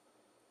time,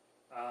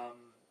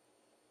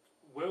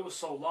 where it was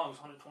so long, it was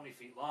 120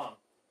 feet long.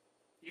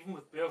 Even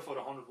with barefoot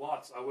 100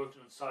 watts, I worked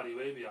in Saudi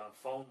Arabia on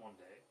phone one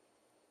day,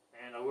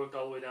 and I worked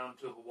all the way down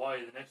to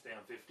Hawaii the next day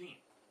on 15.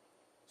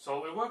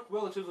 So it worked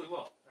relatively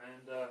well,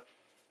 and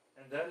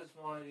that is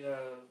my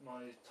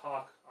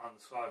talk on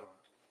the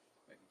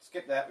Skyburner.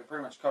 Skip that. We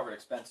pretty much covered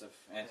expensive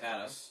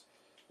antennas.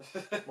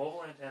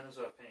 Mobile antennas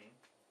are a pain.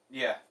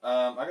 Yeah,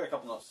 I got a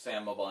couple notes to say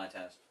on mobile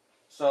antennas.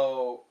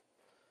 So,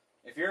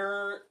 if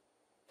you're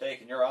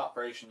taking your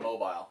operation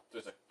mobile,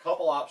 there's a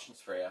couple options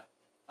for you.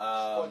 Quite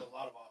a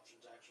lot of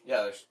options, actually.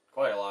 Yeah, there's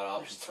quite a lot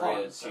of options for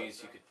you. Tons.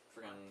 Geez, you could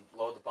freaking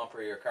load the bumper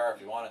of your car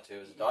if you wanted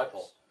to as a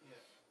dipole,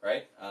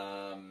 right?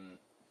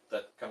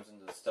 That comes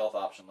into the stealth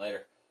option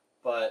later.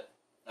 But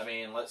I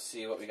mean, let's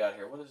see what we got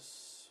here.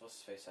 What's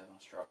his face have on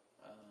his truck?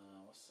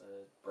 What's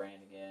the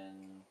brand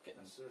again?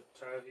 It's a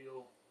Tower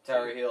Heel.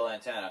 Tower Heel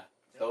antenna.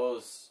 Yep.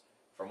 Those,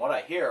 from what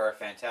I hear, are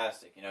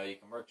fantastic. You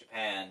can work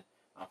Japan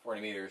on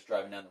 40 meters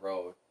driving down the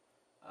road.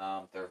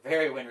 They're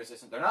very wind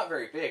resistant. They're not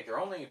very big. They're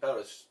only about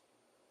as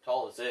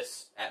tall as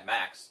this at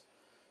max.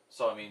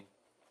 So, I mean,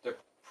 they're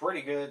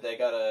pretty good. They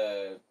got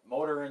a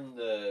motor in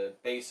the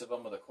base of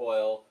them with a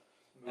coil.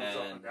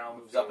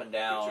 Moves up and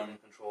down.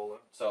 Controller.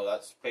 So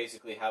that's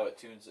basically how it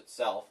tunes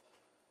itself.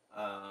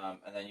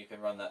 And then you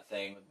can run that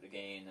thing with the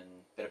gain and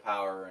bit of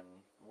power and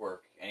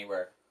work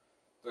anywhere.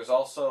 There's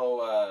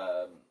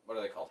also, what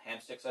are they called? Ham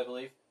sticks, I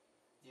believe.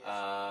 Yes.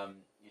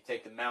 You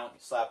take the mount, you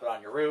slap it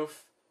on your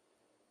roof,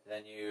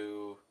 then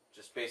you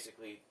just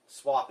basically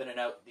swap in and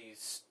out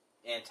these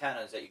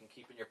antennas that you can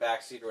keep in your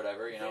back seat or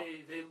whatever.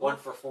 They one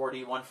for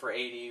 40, one for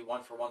 80,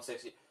 one for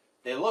 160.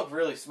 They look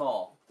really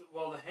small.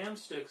 Well, the ham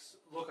sticks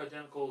look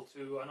identical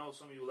to, I know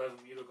some of you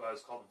 11-meter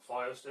guys call them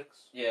fire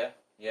sticks. Yeah.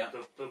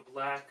 The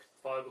black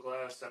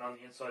fiberglass, and on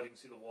the inside you can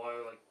see the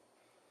wire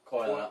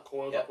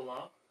coiled yep. up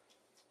along.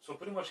 So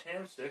pretty much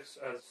ham sticks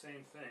are the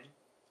same thing.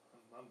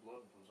 I'm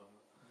blooding from something.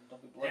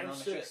 Don't be blooding on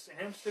the shit.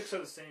 Ham sticks are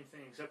the same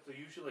thing, except they're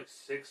usually like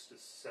 6 to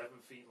 7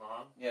 feet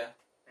long. Yeah.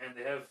 And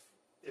they have,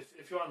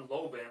 if you're on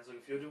low bands, like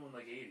if you're doing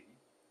like 80,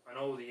 I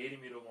know the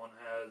 80-meter one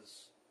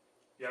has,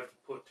 you have to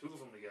put 2 of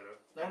them together.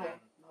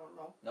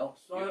 No.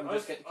 So you can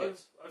just get the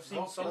kits. I've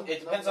seen some.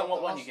 It depends on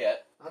what one you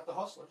get. Not the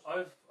hustlers.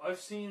 I've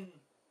seen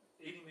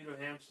 80-meter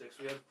ham sticks.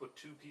 We have to put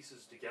 2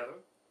 pieces together,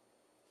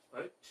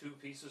 right? 2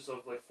 pieces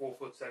of like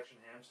 4-foot section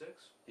ham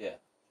sticks. Yeah.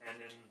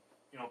 And then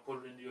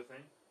put it into your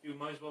thing. You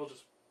might as well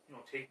just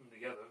tape them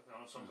together.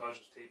 I know some guys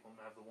just tape them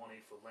and have the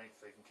 1/8-foot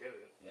length. They can carry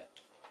it. Yeah.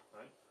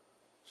 Right.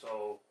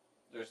 So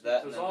there's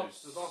that. There's all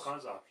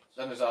kinds of options.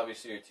 Then there's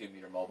obviously your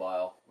 2-meter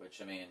mobile,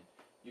 which I mean,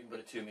 you can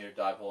put a 2-meter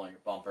dipole on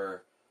your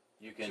bumper.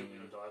 You can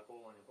 2-meter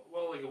dipole on your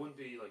well, like it wouldn't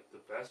be like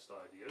the best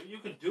idea. You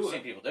can do it.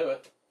 Seen people do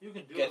it. You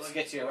can do it.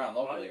 Gets you around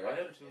locally, right?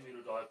 I had a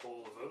 2-meter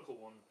dipole, a vertical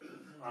one,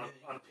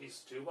 on a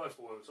piece of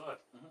 2x4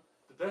 outside. Mm-hmm.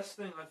 The best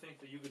thing I think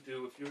that you could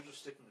do if you're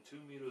just sticking the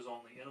 2 meters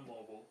only in a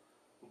mobile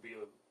would be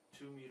a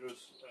 2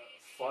 meters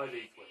 5/8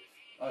 wave.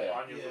 Oh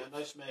yeah.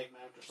 Nice mag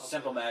mount or something.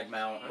 Simple mag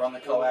mount. Run the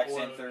coax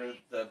in through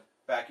the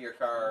back of your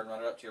car and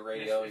run it up to your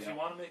radio. If you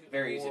want to make it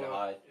very easy to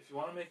hide. If you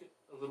want to make it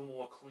a little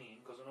more clean,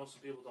 because I know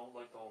some people don't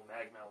like the whole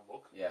mag mount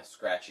look. Yeah,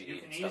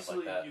 scratchy and stuff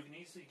like that. You can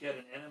easily get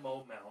an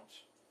NMO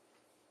mount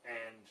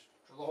and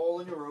drill a hole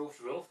in your roof.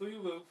 Drill through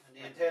your roof. And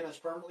the antenna is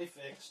permanently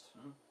fixed.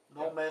 Mm-hmm.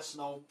 No mess,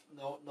 no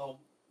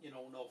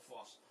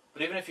fuss.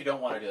 But even if you don't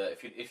want to do that,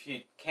 if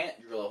you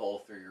can't drill a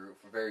hole through your roof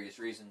for various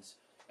reasons,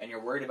 and you're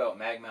worried about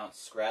mag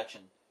mounts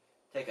scratching,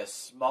 take a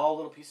small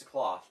little piece of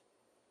cloth.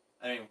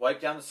 I mean,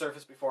 wipe down the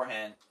surface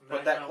beforehand.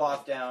 Put that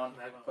cloth down.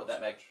 Put that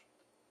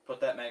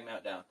mag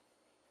mount down.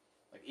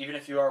 Like even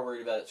if you are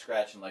worried about it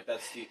scratching, like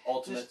that's the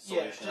ultimate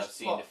solution I've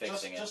seen to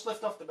fixing it. Just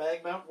lift up the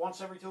mag mount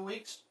once every 2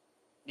 weeks.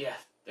 Yeah,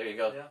 there you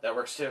go. Yeah. That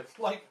works too.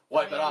 Like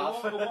wipe it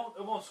off. It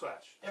won't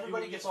scratch.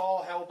 Everybody gets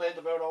all hell bent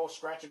about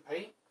scratching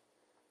paint.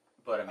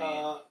 But I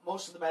mean,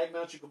 most of the mag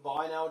mounts you can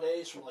buy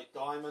nowadays from like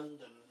Diamond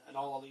and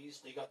all of these,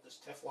 they got this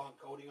Teflon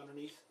coating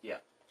underneath. Yeah.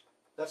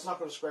 That's not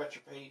going to scratch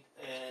your paint.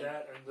 And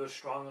they're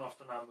strong enough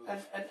to not move.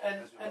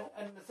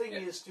 And the thing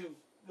is too,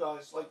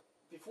 guys, like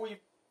before you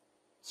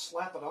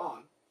slap it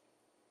on,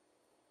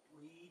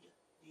 read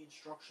the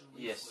instruction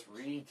leaflet. Yes,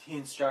 read the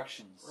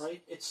instructions.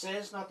 Right? It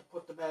says not to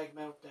put the mag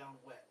mount down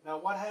wet. Now,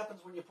 what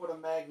happens when you put a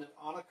magnet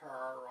on a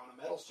car or on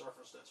a metal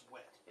surface that's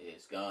wet?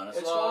 It's going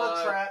to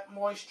trap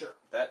moisture.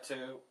 That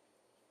too.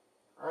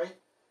 Right?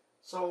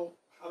 So,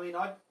 I mean,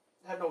 I've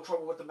had no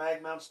trouble with the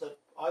mag mounts that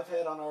I've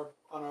had on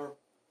our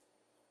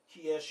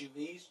key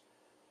SUVs.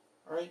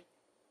 All right?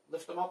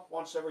 Lift them up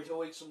once every 2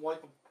 weeks and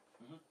wipe them.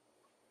 Mm-hmm.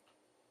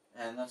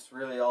 And that's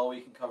really all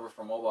we can cover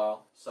for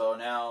mobile. So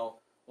now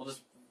we'll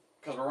just,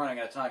 because we're running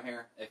out of time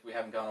here, if we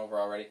haven't gone over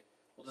already,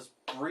 we'll just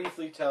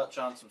briefly touch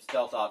on some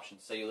stealth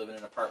options. Say you live in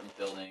an apartment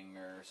building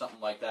or something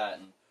like that,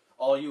 and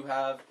all you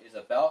have is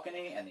a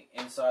balcony and the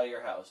inside of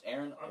your house.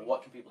 Aaron,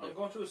 what can people do? I'm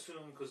going to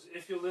assume, because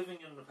if you're living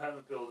in an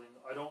apartment building,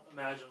 I don't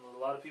imagine that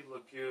a lot of people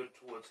are geared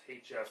towards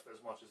HF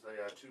as much as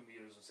they are 2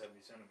 meters and 70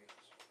 centimeters.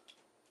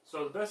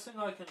 So the best thing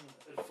I can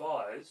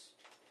advise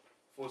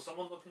for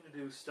someone looking to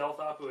do stealth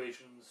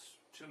operations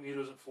 2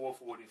 meters and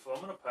 440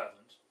 from an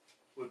apartment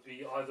would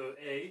be either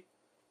a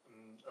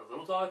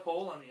little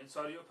dipole on the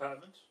inside of your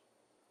apartment.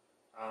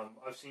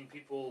 I've seen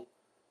people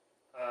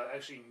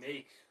actually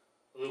make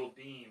a little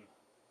beam,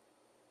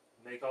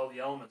 make all the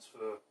elements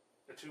for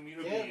a 2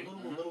 meter beam.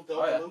 Little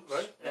delta loops.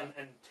 Right? Yeah.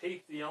 And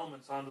tape the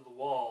elements onto the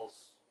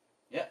walls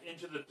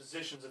into the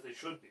positions that they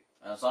should be.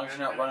 And as long as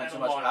you're not running too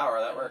much power,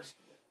 that works.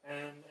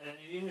 And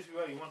even if you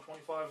want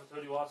 25 or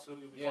 30 watts, so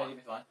you'll be fine. You'll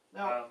be fine.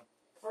 Now,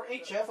 for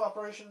HF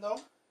operation though,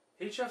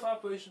 HF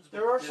operations,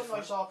 there are some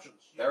nice options.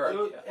 There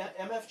are.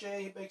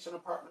 MFJ makes an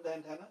apartment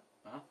antenna.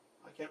 Uh-huh.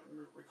 I can't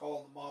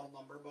recall the model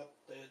number, but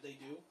they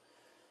do.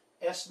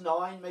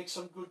 S9 makes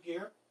some good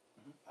gear.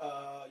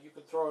 Mm-hmm. You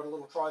can throw out a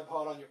little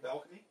tripod on your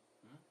balcony.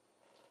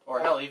 Or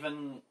hell,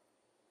 even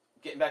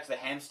getting back to the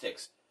ham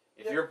sticks.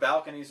 If your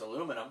balcony's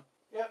aluminum,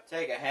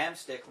 take a ham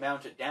stick,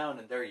 mount it down,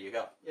 and there you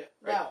go. Yeah.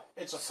 Right? Now,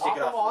 it's a Stick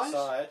compromise. it off to the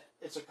side.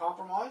 It's a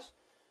compromise.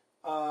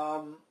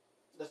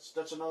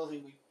 That's another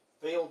thing we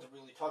failed to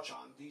really touch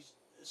on.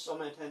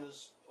 Some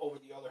antennas over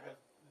the other have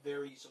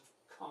varies of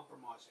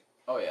compromising.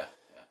 Oh, yeah.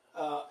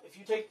 If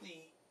you take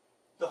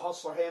the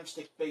Hustler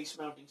hamstick base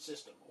mounting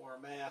system, or a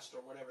mast,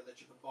 or whatever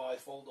that you can buy,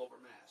 fold over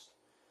mast,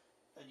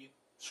 and you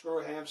screw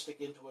a hamstick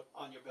into it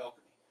on your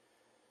balcony,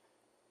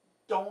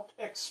 don't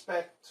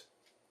expect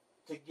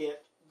to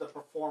get the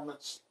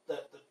performance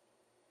that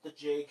the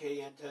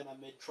JK antenna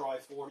mid-tri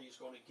 40 is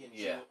going to get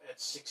you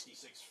at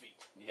 66 feet.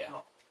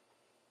 Yeah.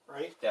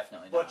 Right?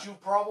 Definitely not. But you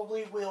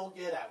probably will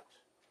get out.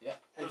 Yeah.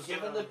 And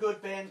given the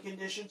good band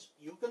conditions,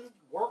 you can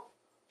work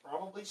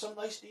probably some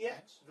nice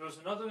DX. There was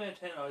another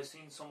antenna I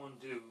seen someone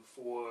do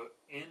for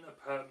in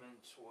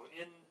apartment or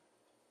in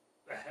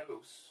a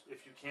house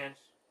if you can't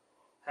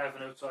have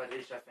an outside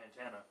HF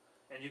antenna.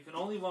 And you can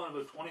only run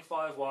about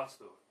 25 watts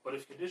through it. But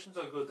if conditions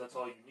are good, that's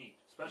all you need,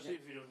 especially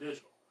if you're doing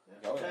digital.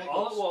 Yeah. Okay.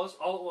 All it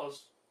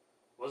was,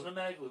 wasn't a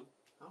mag loop.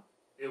 Huh?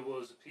 It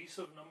was a piece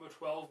of number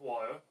 12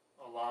 wire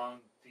along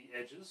the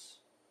edges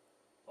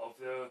of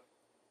their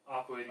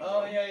operating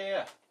room.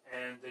 Yeah.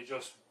 And they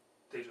just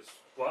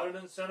brought it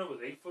in the center with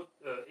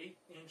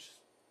 8-inch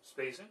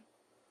spacing,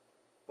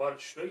 brought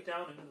it straight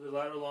down into the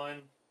ladder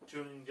line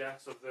tuning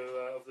jacks of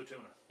the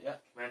tuner. Yeah.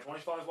 Ran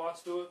 25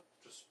 watts to it.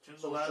 Just tuned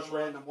the So ladder it's just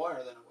line. random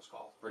wire, then it was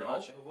called. Pretty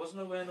much. It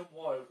wasn't a random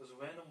wire because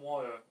a random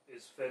wire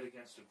is fed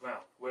against the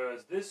ground,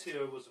 whereas this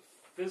here was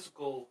a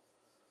physical,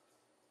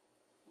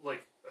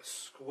 like a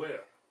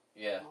square.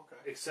 Yeah.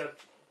 Okay.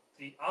 Except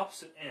the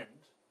opposite end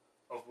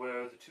of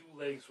where the two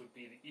legs would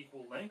be the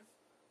equal length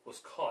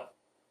was cut,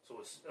 so it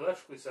was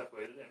electrically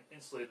separated and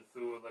insulated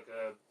through like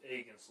a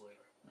egg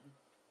insulator,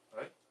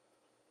 right?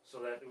 So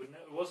that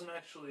it wasn't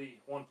actually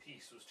one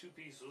piece; it was two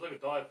pieces. It was like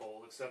a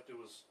dipole, except it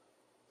was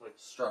like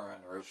strung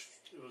around the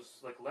roof. It was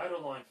like ladder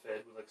line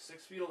fed with like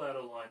 6 feet of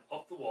ladder line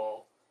up the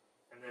wall,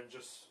 and then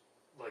just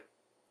like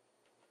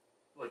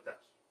that.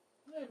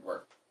 It'd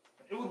work.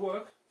 It would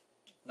work.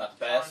 Not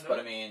the best, but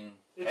I mean,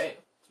 hey,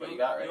 it's what you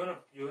got, right?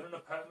 You're in an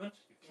apartment.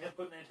 You can't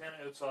put an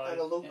antenna outside.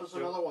 And a loop is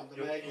another one.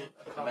 The mag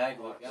loop. The mag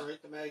loop, yeah.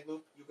 Right, the mag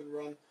loop. You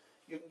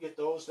can get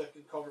those that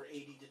can cover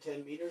 80 to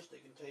 10 meters. They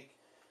can take,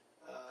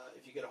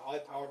 if you get a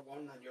high-powered one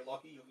and you're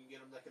lucky, you can get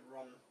them that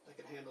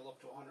can handle up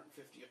to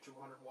 150 or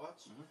 200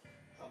 watts.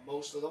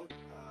 Most of them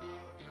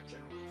are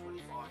generally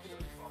 25,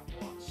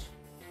 35 watts.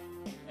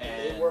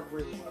 And they work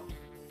really well.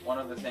 One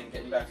other thing,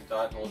 getting back to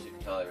dipoles, you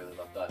can tell I really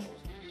love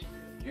dipoles.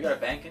 If you got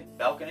a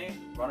balcony,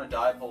 run a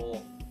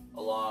dipole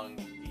along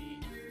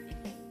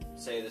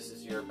say this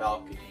is your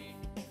balcony,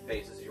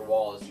 faces your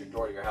wall, this is your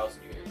door to your house,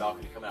 and you got your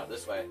balcony coming out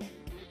this way.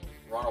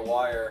 Run a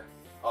wire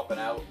up and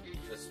out,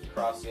 just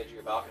across the edge of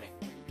your balcony.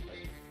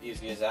 Like,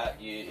 easy as that.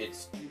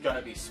 It's going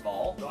to be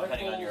small,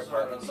 depending on your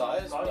apartment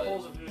size.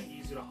 Dipoles are very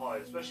easy to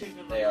hide, especially if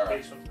you're in the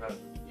basement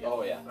apartment. Yeah.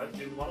 Oh, yeah.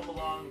 You run them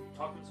along,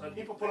 tuck inside.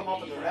 People put them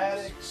up in their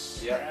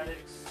attics. Yeah.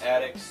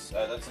 Attics.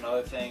 That's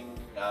another thing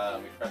we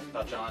forgot to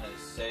touch on is,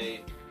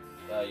 say,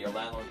 your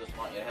landlord doesn't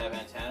want you to have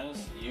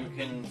antennas, you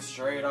can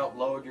straight up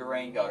load your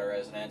rain gutter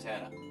as an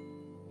antenna.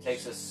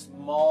 Takes a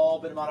small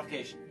bit of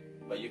modification,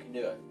 but you can do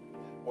it.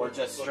 Or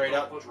just straight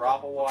up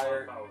drop a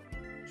wire.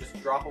 Just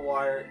drop a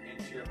wire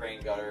into your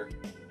rain gutter.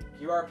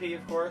 QRP,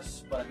 of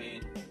course, but I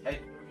mean, hey,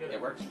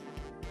 it works.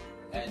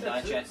 And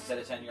 9 chances out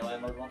of 10 your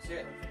landlord won't see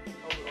it.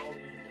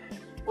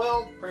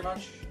 Well, pretty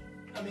much.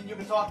 I mean, you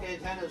can talk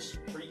antennas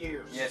for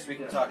years. Yes, we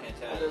can talk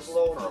antennas. There's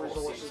loads of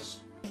resources.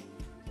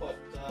 But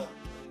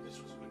this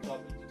was a good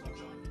topic to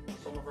touch on.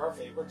 Some of our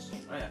favorites.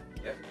 Oh, yeah.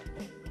 Yep.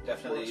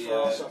 Definitely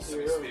some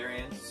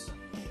experience,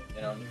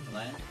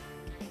 Newfoundland.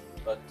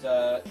 But,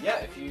 yeah,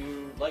 if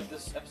you like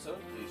this episode,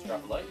 please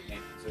drop a like,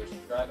 maybe consider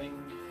subscribing,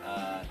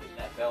 hit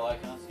that bell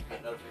icon so you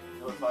get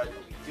notified when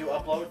we do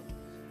upload.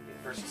 You're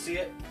the first to see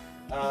it.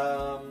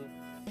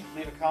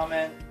 Leave a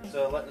comment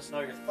letting us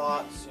know your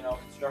thoughts.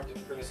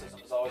 Constructive criticism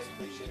is always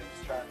appreciated.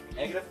 Just trying to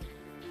be negative.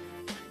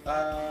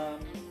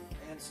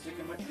 And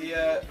sticking with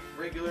the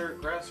regular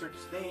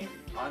Grassroots theme,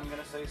 I'm going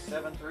to say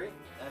 7-3.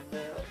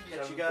 And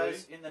catch you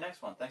guys in the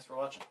next one. Thanks for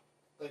watching.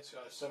 Thanks,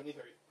 guys.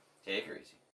 73. Take her easy.